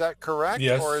Edoga. Is that correct?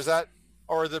 Yes.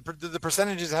 Or the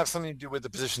percentages have something to do with the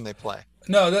position they play?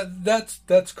 No,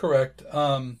 that's correct.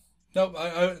 No,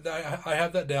 I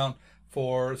have that down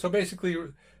so basically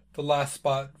the last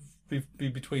spot be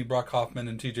between Brock Hoffman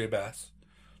and TJ Bass.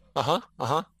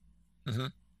 Mm-hmm.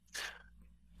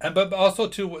 And but also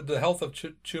too, the health of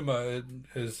Chuma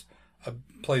is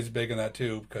plays big in that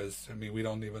too, because I mean we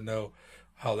don't even know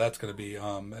how that's going to be.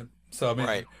 So I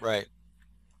mean, Right.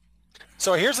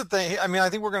 So here's the thing. I mean, I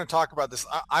think we're going to talk about this.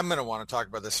 I'm going to want to talk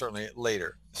about this certainly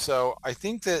later. So I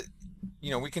think that,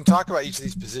 we can talk about each of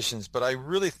these positions, but I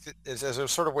really, as a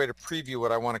sort of way to preview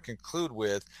what I want to conclude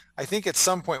with, I think at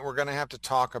some point we're going to have to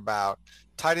talk about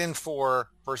tight end 4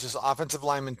 versus offensive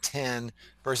lineman 10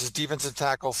 versus defensive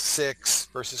tackle 6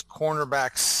 versus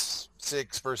cornerback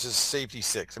 6 versus safety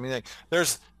 6. I mean, like,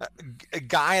 there's a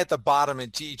guy at the bottom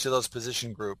in each of those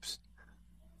position groups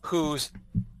who's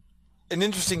an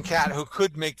interesting cat who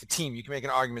could make the team. You can make an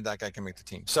argument that guy can make the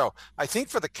team. So I think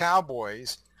for the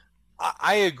Cowboys,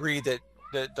 I agree that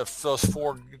those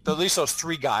 4, at least those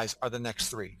 3 guys are the next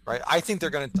 3, right? I think they're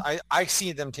going to, I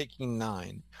see them taking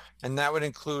 9, and that would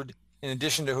include, in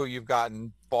addition to who you've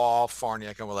gotten, Ball,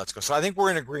 Farniak, and Willetsko. So I think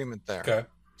we're in agreement there. okay.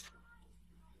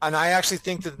 And I actually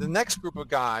think that the next group of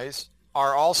guys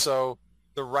are also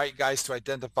the right guys to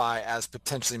identify as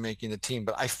potentially making the team.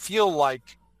 But I feel like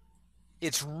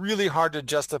it's really hard to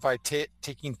justify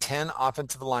taking 10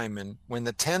 offensive linemen when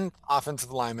the 10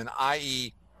 offensive linemen,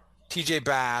 i.e. TJ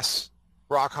Bass,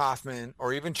 Brock Hoffman,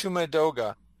 or even Chuma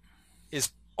Edoga,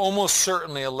 is almost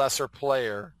certainly a lesser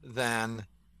player than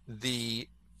the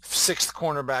 6th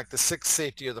cornerback, the 6th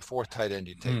safety, or the 4th tight end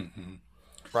you take. Mm-hmm.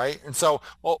 Right? And so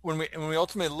when we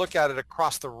ultimately look at it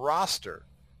across the roster,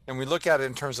 and we look at it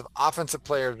in terms of offensive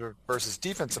players versus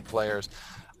defensive players,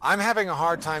 I'm having a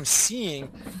hard time seeing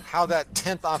how that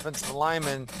 10th offensive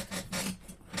lineman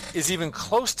is even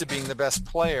close to being the best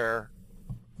player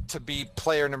to be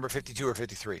player number 52 or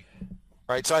 53,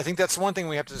 right? So I think that's one thing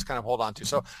we have to just kind of hold on to.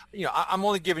 So, I'm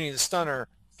only giving you the stunner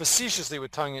facetiously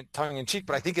with tongue in cheek,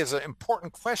 but I think it's an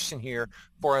important question here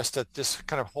for us to just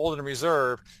kind of hold in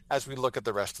reserve as we look at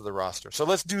the rest of the roster. So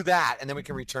let's do that, and then we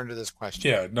can return to this question.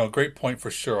 Yeah, no, great point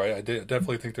for sure. I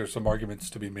definitely think there's some arguments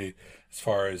to be made as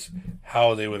far as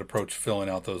how they would approach filling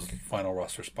out those final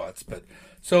roster spots. But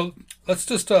so let's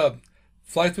just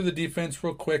fly through the defense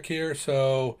real quick here.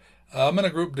 So I'm going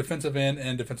to group defensive end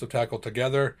and defensive tackle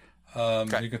together.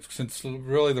 Okay. Since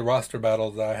really the roster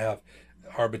battles that I have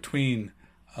are between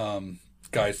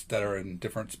guys that are in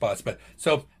different spots. But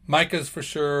so Micah's for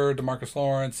sure, DeMarcus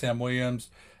Lawrence, Sam Williams,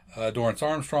 Dorrance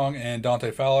Armstrong, and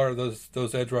Dante Fowler.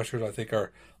 Those edge rushers I think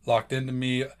are locked into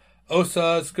me.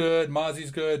 Osa's good,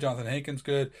 Mozzie's good, Jonathan Hankins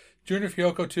good, Junior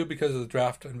Fiocco too because of the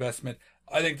draft investment.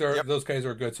 I think those guys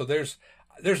are good. So there's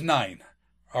 9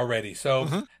 already.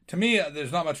 So to me,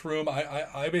 there's not much room.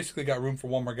 I basically got room for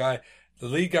one more guy. The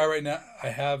lead guy right now I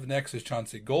have next is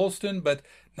Chauncey Golston, but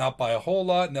not by a whole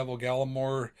lot. Neville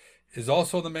Gallimore is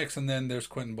also in the mix, and then there's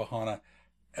Quentin Bahana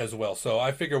as well. So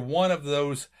I figure one of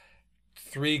those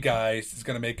 3 guys is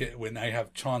going to make it when I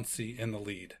have Chauncey in the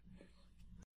lead.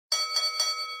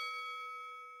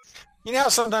 You know how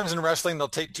sometimes in wrestling they'll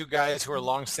take 2 guys who are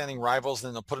long-standing rivals and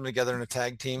then they'll put them together in a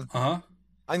tag team? Uh-huh.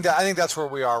 I think that's where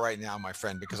we are right now, my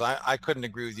friend, because I couldn't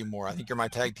agree with you more. I think you're my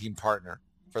tag team partner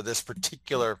for this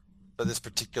particular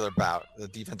bout, the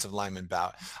defensive lineman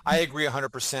bout. I agree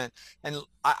 100%. And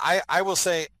I will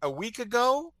say a week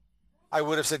ago, I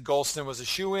would have said Golston was a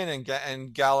shoe-in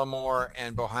and Gallimore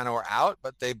and Bohana were out,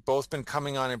 but they've both been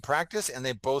coming on in practice, and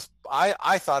they both,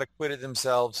 I thought, acquitted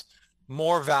themselves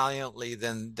more valiantly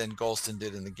than Golston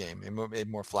did in the game. They made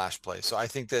more flash plays. So I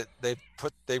think that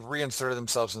they've reinserted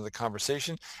themselves into the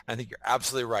conversation. I think you're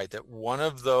absolutely right that one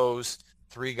of those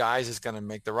 3 guys is going to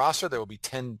make the roster. There will be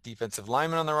 10 defensive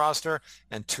linemen on the roster,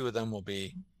 and 2 of them will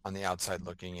be on the outside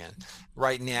looking in.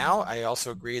 Right now, I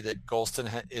also agree that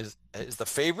Golston is the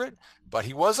favorite, but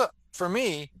for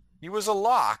me, he was a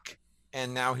lock,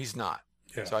 and now he's not.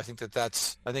 Yeah. So I think I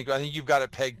think you've got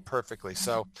it pegged perfectly.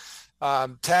 So,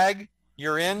 Tag,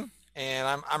 you're in,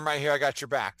 and I'm right here. I got your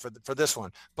back for this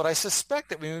one. But I suspect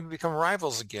that we may become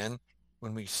rivals again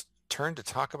when we turn to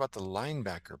talk about the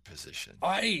linebacker position.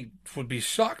 I would be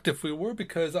shocked if we were,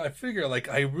 because I figure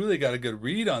I really got a good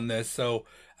read on this. So,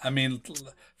 I mean,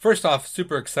 first off,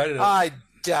 super excited. I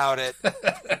doubt it.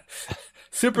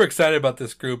 Super excited about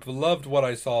this group. Loved what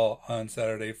I saw on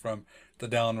Saturday from the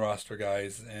down roster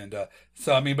guys. And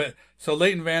so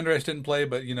Leighton Vander Esch didn't play,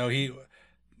 but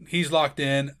he's locked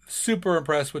in. Super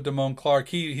impressed with Damone Clark.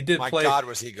 He did play. My God,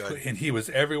 was he good. And he was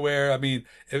everywhere. I mean,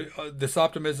 this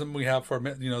optimism we have for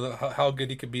how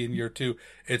good he could be in year 2,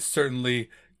 it's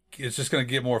just going to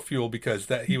get more fuel because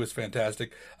he was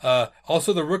fantastic.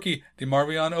 Also, the rookie,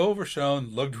 DeMarvion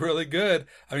Overshown, looked really good.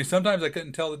 I mean, sometimes I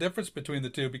couldn't tell the difference between the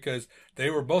 2 because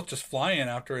they were both just flying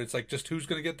after. It's like just who's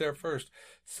going to get there first.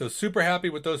 So super happy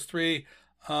with those 3.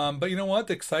 But you know what?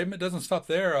 The excitement doesn't stop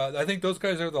there. I think those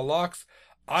guys are the locks.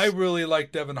 I really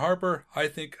like Devin Harper. I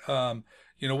think,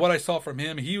 what I saw from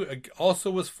him, he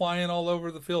also was flying all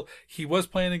over the field. He was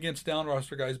playing against down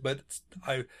roster guys, but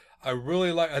I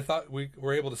thought we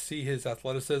were able to see his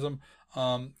athleticism.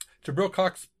 Jabril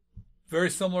Cox, very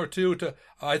similar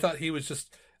I thought he was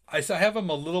just, I have him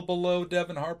a little below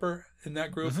Devin Harper in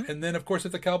that group. Mm-hmm. And then, of course,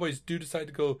 if the Cowboys do decide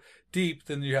to go deep,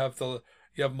 then you have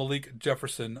Malik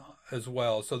Jefferson as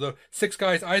well. So the 6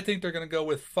 guys, I think they're going to go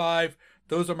with 5.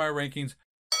 Those are my rankings.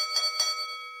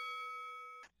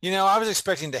 I was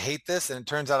expecting to hate this, and it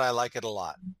turns out I like it a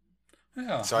lot.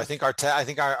 Yeah. So I think our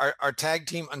tag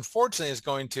team, unfortunately, is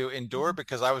going to endure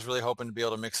because I was really hoping to be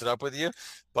able to mix it up with you,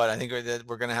 but I think that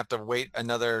we're going to have to wait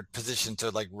another position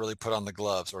to really put on the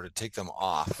gloves or to take them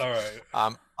off. All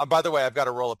right. By the way, I've got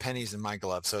a roll of pennies in my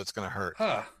glove, so it's going to hurt.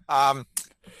 Huh.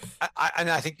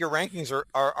 I think your rankings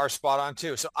are spot on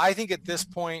too. So I think at this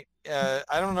point,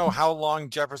 I don't know how long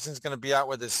Jefferson's going to be out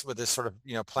with this sort of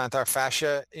plantar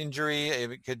fascia injury.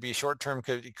 It could be short term.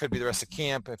 It could be the rest of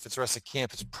camp. If it's the rest of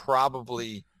camp, it's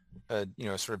probably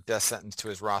sort of death sentence to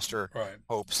his roster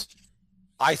hopes.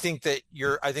 I think that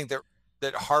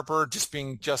that Harper just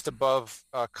being just above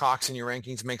Cox in your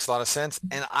rankings makes a lot of sense.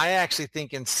 And I actually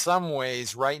think in some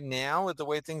ways right now with the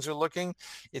way things are looking,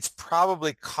 it's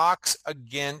probably Cox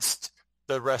against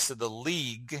the rest of the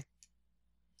league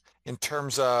in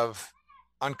terms of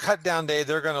on cut down day,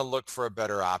 they're going to look for a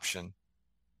better option.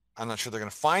 I'm not sure they're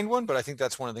going to find one, but I think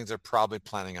that's one of the things they're probably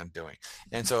planning on doing.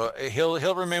 And so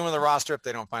he'll remain with the roster if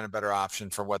they don't find a better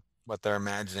option for what they're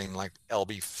imagining like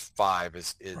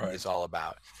LB5 is all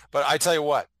about. But I tell you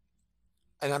what,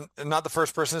 and I'm not the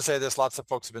first person to say this, lots of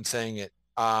folks have been saying it.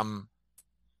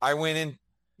 I went in,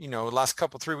 last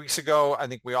 3 weeks ago, I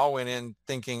think we all went in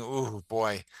thinking, ooh,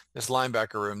 boy, this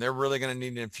linebacker room, they're really going to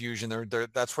need an infusion.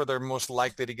 That's where they're most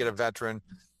likely to get a veteran.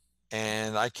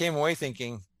 And I came away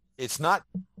thinking it's not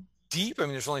deep. I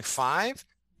mean, there's only 5,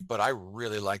 but I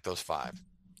really like those 5.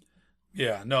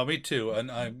 Yeah, no, me too.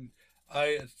 And I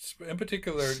in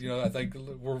particular, I think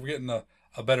we're getting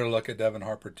a better look at Devin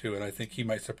Harper too, and I think he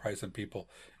might surprise some people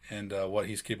and what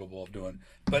he's capable of doing.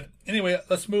 But anyway,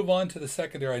 let's move on to the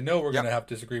secondary. I know we're going to have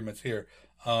disagreements here.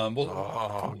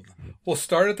 We'll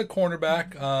start at the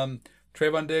cornerback.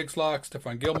 Trayvon Diggs lock,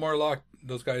 Stephon Gilmore lock.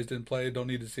 Those guys didn't play. Don't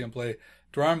need to see him play.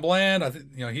 Deron Bland, I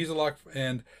think he's a lock,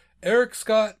 and Eric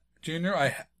Scott Jr.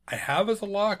 I have as a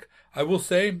lock. I will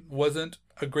say wasn't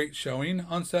a great showing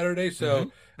on Saturday,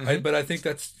 so but I think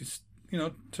that's just,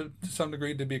 to some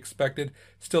degree to be expected.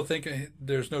 Still think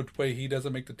there's no way he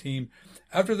doesn't make the team.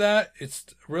 After that, it's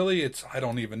I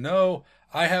don't even know.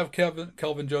 I have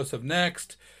Kelvin Joseph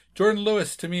next. Jordan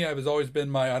Lewis, to me, I've always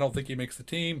been I don't think he makes the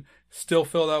team. Still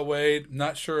feel that way.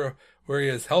 Not sure where he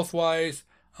is health-wise,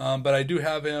 but I do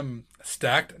have him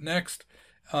stacked next.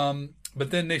 But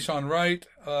then Nashawn Wright,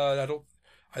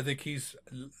 I think he's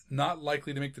not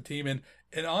likely to make the team.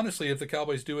 And honestly, if the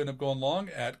Cowboys do end up going long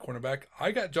at cornerback,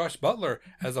 I got Josh Butler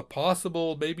as a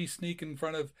possible maybe sneak in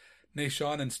front of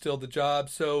Nashawn and steal the job.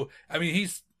 So, I mean,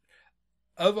 he's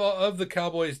of the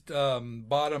Cowboys'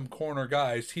 bottom corner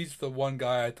guys, he's the one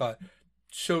guy I thought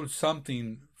showed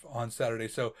something on Saturday.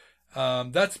 So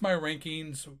that's my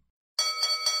rankings.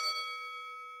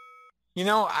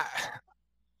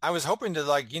 I was hoping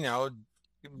to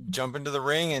jump into the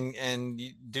ring and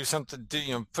do something,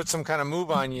 put some kind of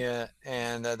move on you,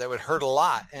 and that would hurt a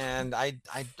lot. And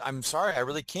I'm sorry, I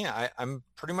really can't. I'm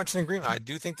pretty much in agreement. I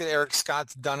do think that Eric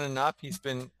Scott's done enough.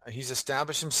 He's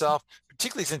established himself,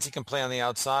 particularly since he can play on the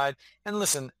outside. And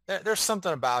listen, there's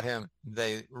something about him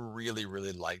they really,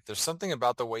 really like. There's something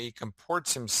about the way he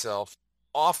comports himself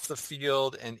off the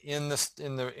field and in the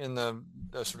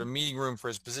sort of meeting room for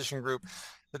his position group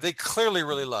that they clearly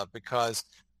really love, because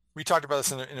we talked about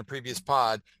this in a previous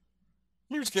pod.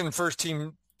 He was getting first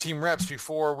team reps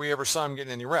before we ever saw him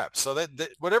getting any reps. So that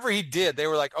whatever he did, they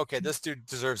were like, okay, this dude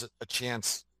deserves a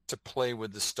chance to play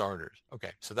with the starters.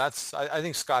 Okay, so I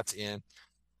think Scott's in.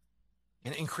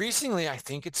 And increasingly, I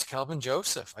think it's Kelvin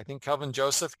Joseph. I think Kelvin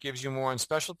Joseph gives you more on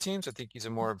special teams. I think he's a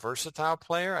more versatile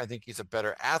player. I think he's a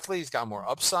better athlete. He's got more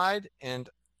upside. And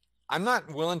I'm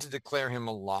not willing to declare him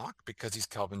a lock because he's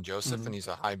Kelvin Joseph and he's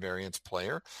a high variance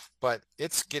player, but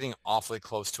it's getting awfully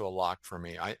close to a lock for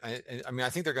me. I mean, I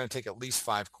think they're going to take at least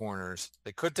 5 corners.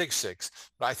 They could take 6,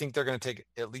 but I think they're going to take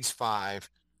at least 5.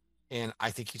 And I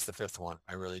think he's the 5th one.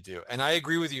 I really do. And I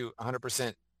agree with you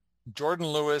 100%. Jordan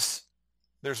Lewis,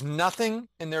 there's nothing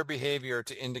in their behavior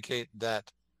to indicate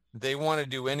that they want to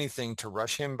do anything to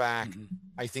rush him back.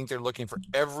 I think they're looking for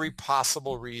every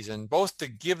possible reason, both to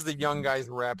give the young guys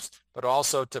reps, but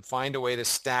also to find a way to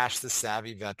stash the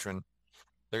savvy veteran.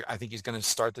 I think he's going to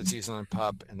start the season on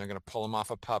PUP, and they're going to pull him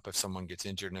off a PUP if someone gets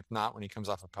injured, and if not, when he comes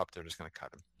off a PUP, they're just going to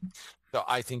cut him. So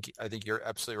I think you're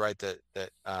absolutely right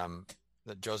that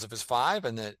Joseph is 5,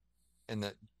 and that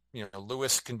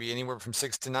Lewis can be anywhere from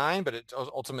 6 to 9, but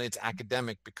ultimately it's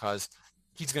academic because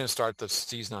he's going to start the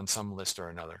season on some list or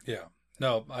another. Yeah,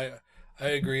 no, I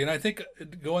agree, and I think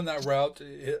going that route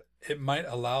it might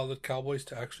allow the Cowboys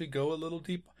to actually go a little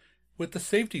deep with the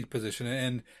safety position,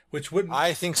 and which wouldn't.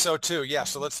 I think so too. Yeah.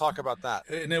 So let's talk about that.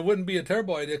 And it wouldn't be a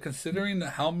terrible idea considering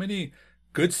how many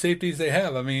good safeties they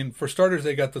have. I mean, for starters,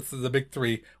 they got the big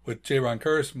 3 with Jaron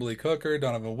Curse, Malik Hooker,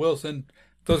 Donovan Wilson.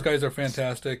 Those guys are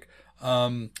fantastic.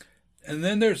 And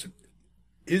then there's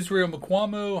Israel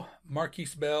Mukuamu,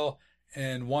 Marquise Bell,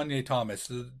 and Wanye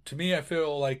Thomas. To me, I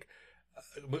feel like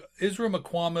Israel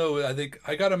Mukuamu, I think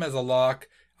I got him as a lock.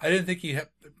 I didn't think he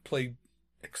played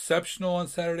exceptional on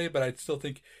Saturday, but I still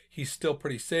think he's still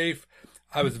pretty safe.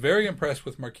 I was very impressed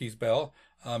with Marquise Bell.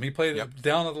 He played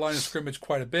down at the line of scrimmage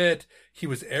quite a bit. He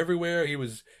was everywhere. He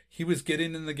was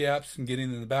getting in the gaps and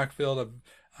getting in the backfield.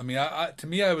 To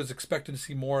me, I was expecting to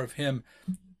see more of him,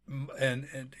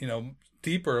 and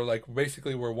deeper, like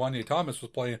basically where Wanye Thomas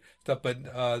was playing stuff.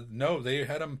 But no, they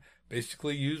had him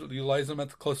basically utilize him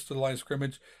close to the line of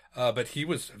scrimmage. But he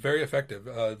was very effective.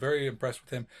 Very impressed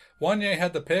with him. Wanye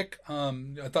had the pick.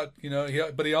 I thought,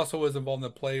 but he also was involved in the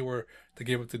play where they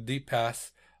gave up the deep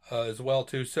pass as well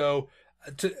too. So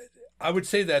I would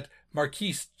say that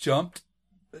Marquise jumped.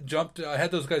 I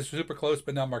had those guys super close,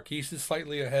 but now Marquise is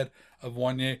slightly ahead of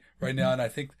Wanye right now, and I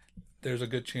think there's a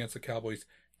good chance the Cowboys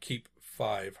keep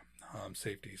 5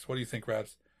 safeties. What do you think,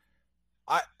 Rabs?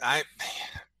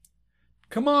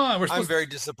 Come on, I'm very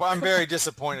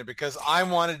disappointed because I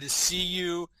wanted to see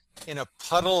you in a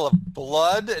puddle of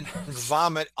blood and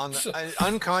vomit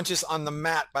unconscious on the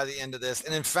mat by the end of this.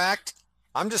 And in fact,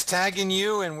 I'm just tagging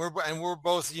you, and we're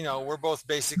both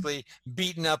basically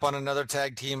beaten up on another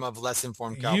tag team of less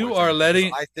informed Cowboys. You are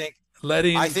letting. I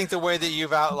think the way that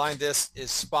you've outlined this is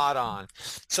spot on.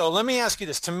 So let me ask you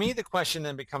this. To me, the question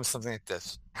then becomes something like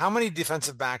this: how many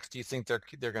defensive backs do you think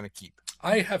they're going to keep?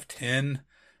 I have 10.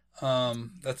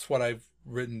 That's what I've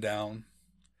written down.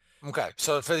 Okay.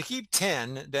 So if they keep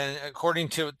 10, then according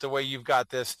to the way you've got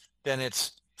this, then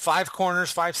it's 5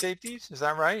 corners, 5 safeties. Is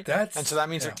that right? And so that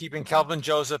means they're keeping Kelvin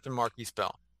Joseph and Marquise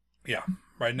Bell. Yeah.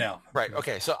 Right now. Right.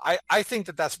 Okay. So I think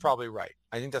that's probably right.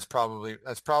 I think that's probably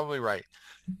right.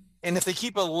 And if they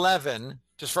keep 11,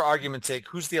 just for argument's sake,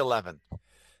 who's the 11?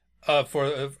 In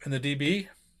the DB?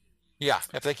 Yeah,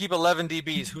 if they keep 11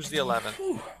 DBs, who's the 11?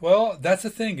 Well, that's the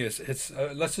thing it's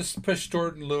let's just push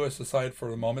Jordan Lewis aside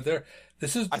for a moment there. I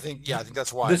think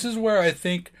that's why. This is where I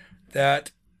think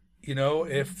that,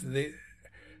 if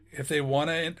they want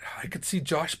to, I could see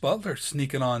Josh Butler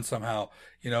sneaking on somehow,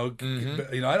 I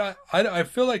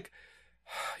feel like,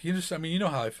 you know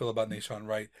how I feel about Nahshon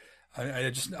Wright.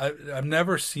 I'm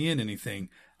never seeing anything.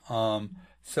 But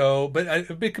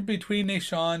it could be between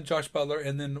Nahshon, Josh Butler,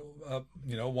 and then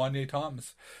Wanye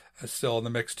Thomas is still in the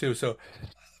mix too. So,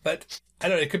 but I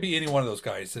don't know. It could be any one of those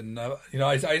guys, and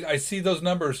I see those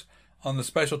numbers on the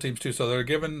special teams too. So they're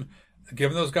giving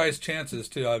those guys chances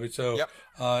too.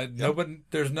 Nobody,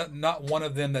 there's not one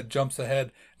of them that jumps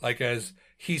ahead as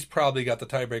he's probably got the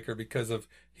tiebreaker because of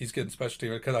he's getting special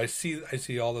team. Because I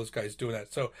see all those guys doing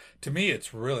that. So to me,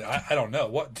 it's really I don't know.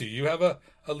 What do you have a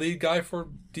lead guy for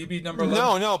DB number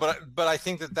 11? No, but I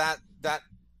think that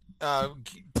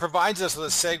provides us with a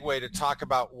segue to talk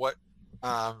about what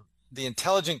the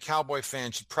intelligent Cowboy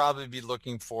fan should probably be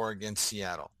looking for against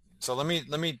Seattle. So let me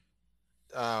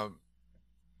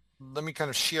kind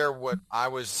of share what I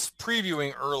was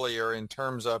previewing earlier in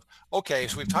terms of, okay,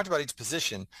 so we've talked about each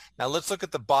position. Now let's look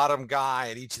at the bottom guy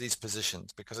at each of these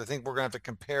positions, because I think we're going to have to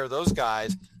compare those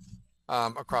guys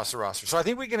across the roster. So I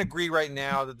think we can agree right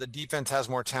now that the defense has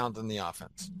more talent than the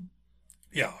offense.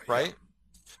 Yeah. Right?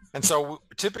 And so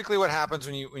typically what happens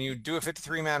when you do a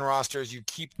 53-man roster is you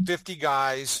keep 50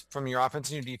 guys from your offense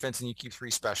and your defense, and you keep 3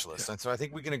 specialists. Yeah. And so I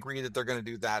think we can agree that they're going to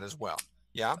do that as well.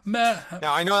 Yeah. Now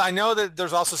I know that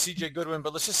there's also CJ Goodwin,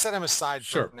 but let's just set him aside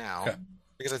for now,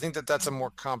 because I think that's a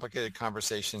more complicated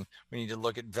conversation. We need to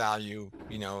look at value,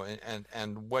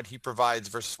 and what he provides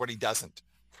versus what he doesn't,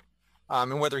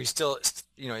 and whether he's still,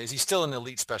 is he still an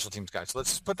elite special teams guy? So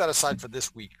let's put that aside for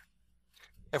this week.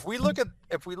 If we look at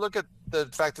the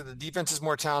fact that the defense is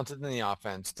more talented than the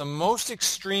offense, the most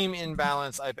extreme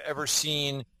imbalance I've ever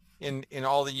seen in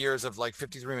all the years of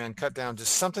 53-man cutdowns is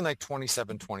something like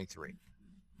 27-23.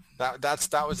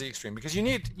 That was the extreme, because you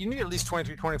need at least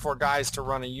 23, 24 guys to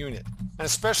run a unit. And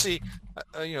especially,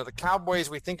 the Cowboys,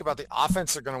 we think about the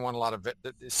offense, are going to want a lot of it.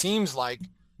 It seems like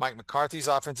Mike McCarthy's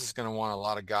offense is going to want a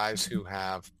lot of guys who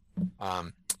have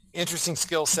interesting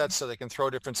skill sets so they can throw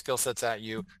different skill sets at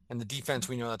you. And the defense,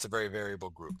 we know that's a very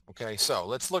variable group. Okay, so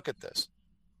let's look at this.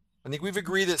 I think we've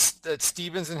agreed that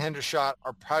Stevens and Hendershot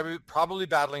are probably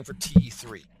battling for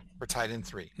TE3, for tight end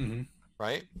 3,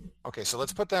 right? Okay, so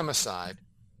let's put them aside.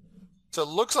 So it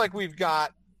looks like we've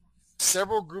got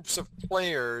several groups of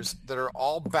players that are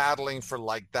all battling for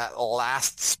like that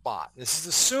last spot. This is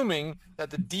assuming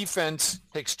that the defense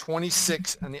takes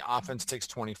 26 and the offense takes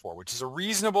 24, which is a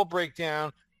reasonable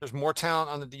breakdown. There's more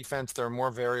talent on the defense. They're a more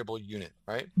variable unit,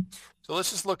 right? So let's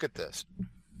just look at this.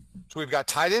 So we've got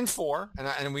tight end 4,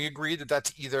 and we agree that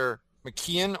that's either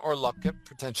McKeon or Lupke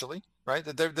potentially, right?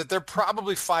 That they're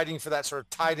probably fighting for that sort of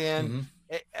tight end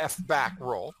F-back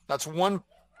role. That's one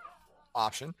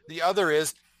option. The other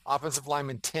is offensive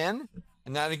lineman 10,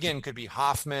 and that again could be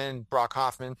Brock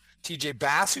Hoffman, TJ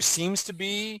Bass, who seems to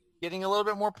be getting a little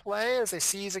bit more play as they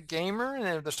see he's a gamer, and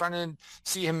they're starting to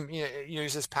see him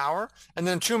use his power. And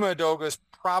then Chuma Edoga's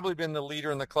probably been the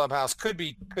leader in the clubhouse. Could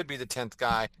be the 10th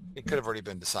guy. It could have already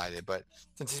been decided, but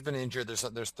since he's been injured,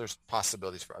 there's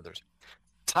possibilities for others.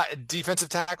 Defensive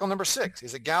tackle number 6.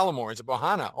 Is it Gallimore? Is it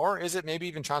Bohanna? Or is it maybe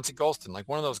even Chauncey Golston, like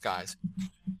one of those guys?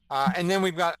 And then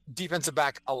we've got defensive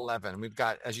back 11. We've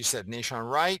got, as you said, Nahshon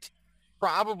Wright,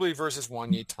 probably versus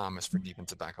Wanye Thomas for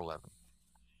defensive back 11.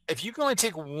 If you can only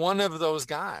take one of those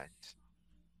guys,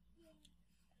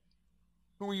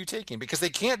 who are you taking? Because they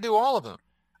can't do all of them.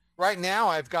 Right now,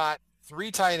 I've got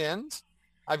 3 tight ends.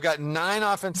 I've got 9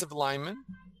 offensive linemen.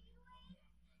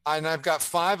 And I've got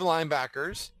 5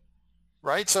 linebackers.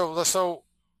 Right? So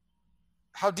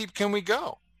how deep can we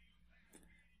go?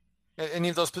 Any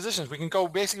of those positions. We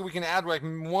can add like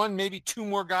 1, maybe 2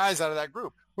 more guys out of that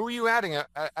group. Who are you adding out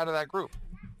of that group?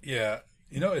 Yeah,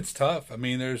 it's tough. I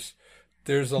mean,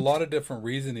 there's a lot of different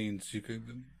reasonings you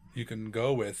can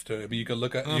go with. You can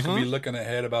look at you can be looking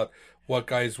ahead about what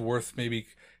guy's worth maybe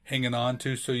hanging on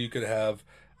to, so you could have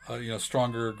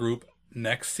stronger group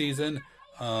next season.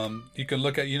 You can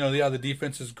look at, the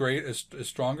defense is great, is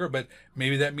stronger, but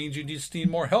maybe that means you just need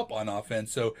more help on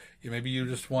offense. So maybe you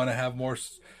just want to have more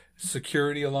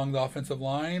security along the offensive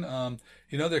line.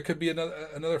 There could be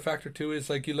another factor too, is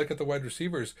like you look at the wide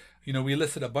receivers. We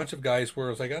listed a bunch of guys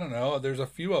where it's like, I don't know, there's a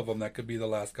few of them that could be the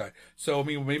last guy. So, I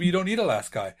mean, maybe you don't need a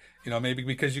last guy, maybe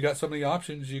because you got so many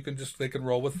options, they can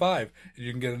roll with 5 and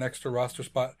you can get an extra roster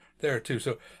spot there too.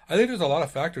 So I think there's a lot of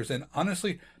factors, and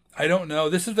honestly, I don't know.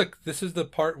 This is the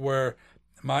part where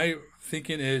my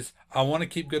thinking is I want to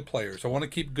keep good players. I want to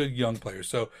keep good young players.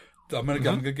 So I'm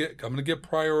gonna give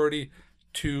priority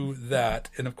to that.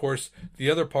 And of course,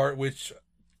 the other part, which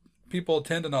people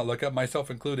tend to not look at, myself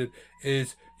included,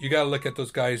 is you got to look at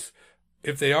those guys.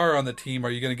 If they are on the team, are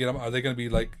you going to get them? Are they going to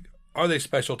be are they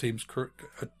special teams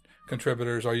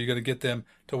contributors? Are you going to get them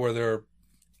to where they're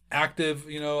active,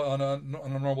 on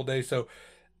a normal day? So,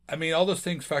 I mean, all those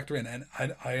things factor in, and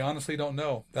I honestly don't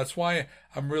know. That's why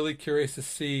I'm really curious to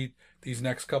see these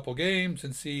next couple games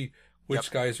and see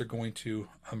which guys are going to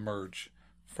emerge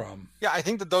from. Yeah, I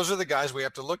think that those are the guys we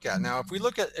have to look at. Now, if we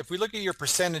look at your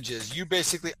percentages, you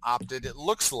basically opted, it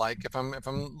looks like, if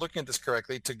I'm looking at this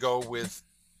correctly, to go with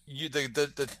you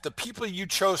the people you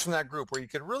chose from that group where you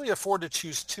could really afford to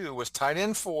choose 2 was tight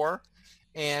end 4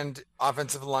 and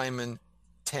offensive lineman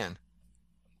 10.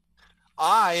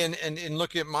 In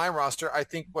looking at my roster, I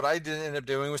think what I did end up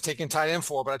doing was taking tight end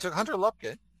 4, but I took Hunter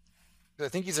Lupke. I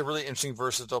think he's a really interesting,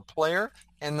 versatile player.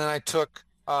 And then I took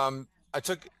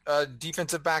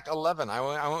defensive back 11. I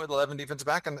went with 11 defensive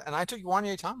back, and I took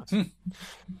Wanye Thomas.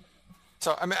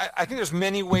 So, I mean, I think there's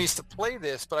many ways to play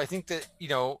this, but I think that,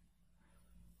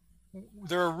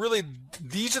 there are really,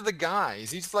 these are the guys,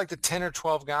 these are like the 10 or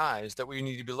 12 guys that we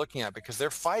need to be looking at, because they're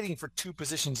fighting for 2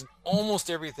 positions and almost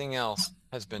everything else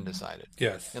has been decided.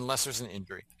 Yes. Unless there's an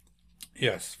injury.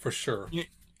 Yes, for sure.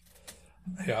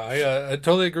 I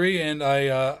totally agree. And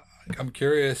I'm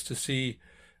curious to see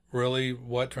really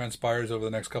what transpires over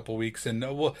the next couple of weeks. And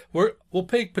we'll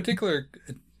pay particular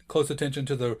close attention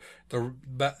to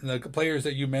the players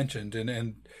that you mentioned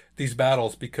and these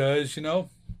battles, because,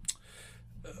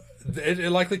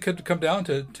 it likely could come down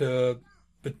to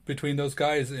between those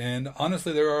guys. And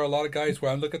honestly, there are a lot of guys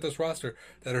where I look at this roster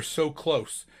that are so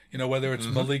close, whether it's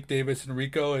Malik Davis and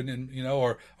Rico and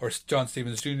or John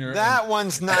Stevens Jr. That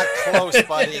one's not close,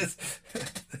 buddy.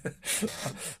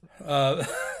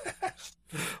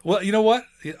 Well, you know what?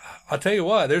 I'll tell you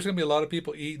what. There's going to be a lot of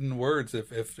people eating words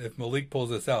if Malik pulls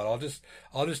this out.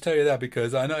 I'll just tell you that,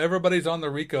 because I know everybody's on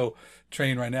the Rico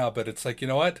train right now, but it's like, you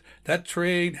know what? That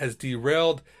train has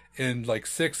derailed in like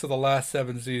 6 of the last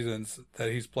 7 seasons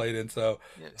that he's played in. So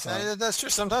that's true.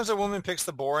 Sometimes a woman picks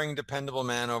the boring, dependable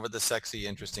man over the sexy,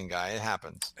 interesting guy. It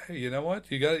happens. Hey, you know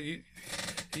what? You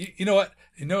know what?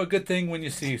 You know a good thing when you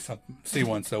see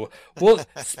one. So, well,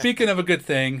 speaking of a good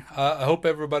thing, I hope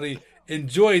everybody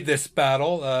enjoyed this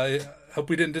battle. I hope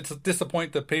we didn't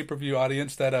disappoint the pay-per-view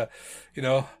audience that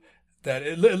that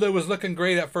it was looking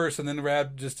great at first, and then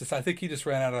Rab I think he just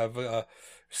ran out of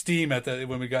steam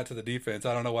when we got to the defense.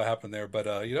 I don't know what happened there, but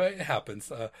it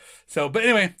happens. But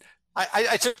anyway,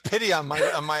 I took pity on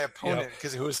my opponent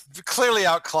because he was clearly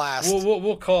outclassed.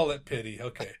 We'll call it pity,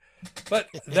 okay. But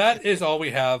that is all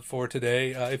we have for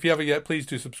today. If you haven't yet, please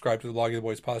do subscribe to the Blogging the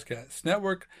Boys Podcast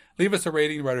Network. Leave us a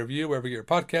rating, write a review wherever you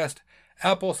get your podcast.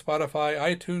 Apple, Spotify,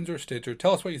 iTunes, or Stitcher.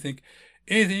 Tell us what you think.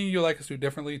 Anything you'd like us to do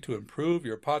differently to improve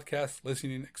your podcast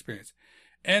listening experience.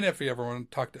 And if you ever want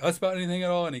to talk to us about anything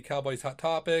at all, any Cowboys hot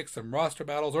topics, some roster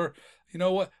battles, or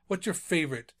what's your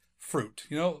favorite fruit?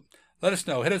 Let us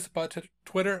know. Hit us up on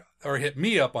Twitter, or hit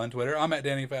me up on Twitter. I'm at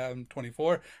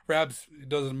DannyFam24. Rabs, it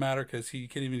doesn't matter because he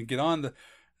can't even get on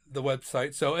the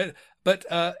website.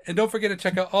 And don't forget to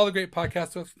check out all the great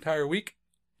podcasts this entire week.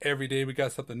 Every day we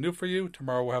got something new for you.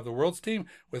 Tomorrow we'll have the World's Team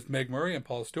with Meg Murray and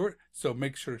Paul Stewart. So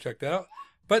make sure to check that out.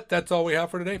 But that's all we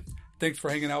have for today. Thanks for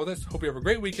hanging out with us. Hope you have a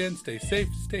great weekend. Stay safe,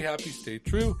 stay happy, stay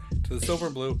true to the silver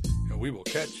and blue. And we will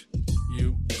catch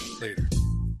you later.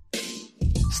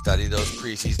 Study those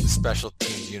preseason special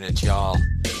teams units, y'all.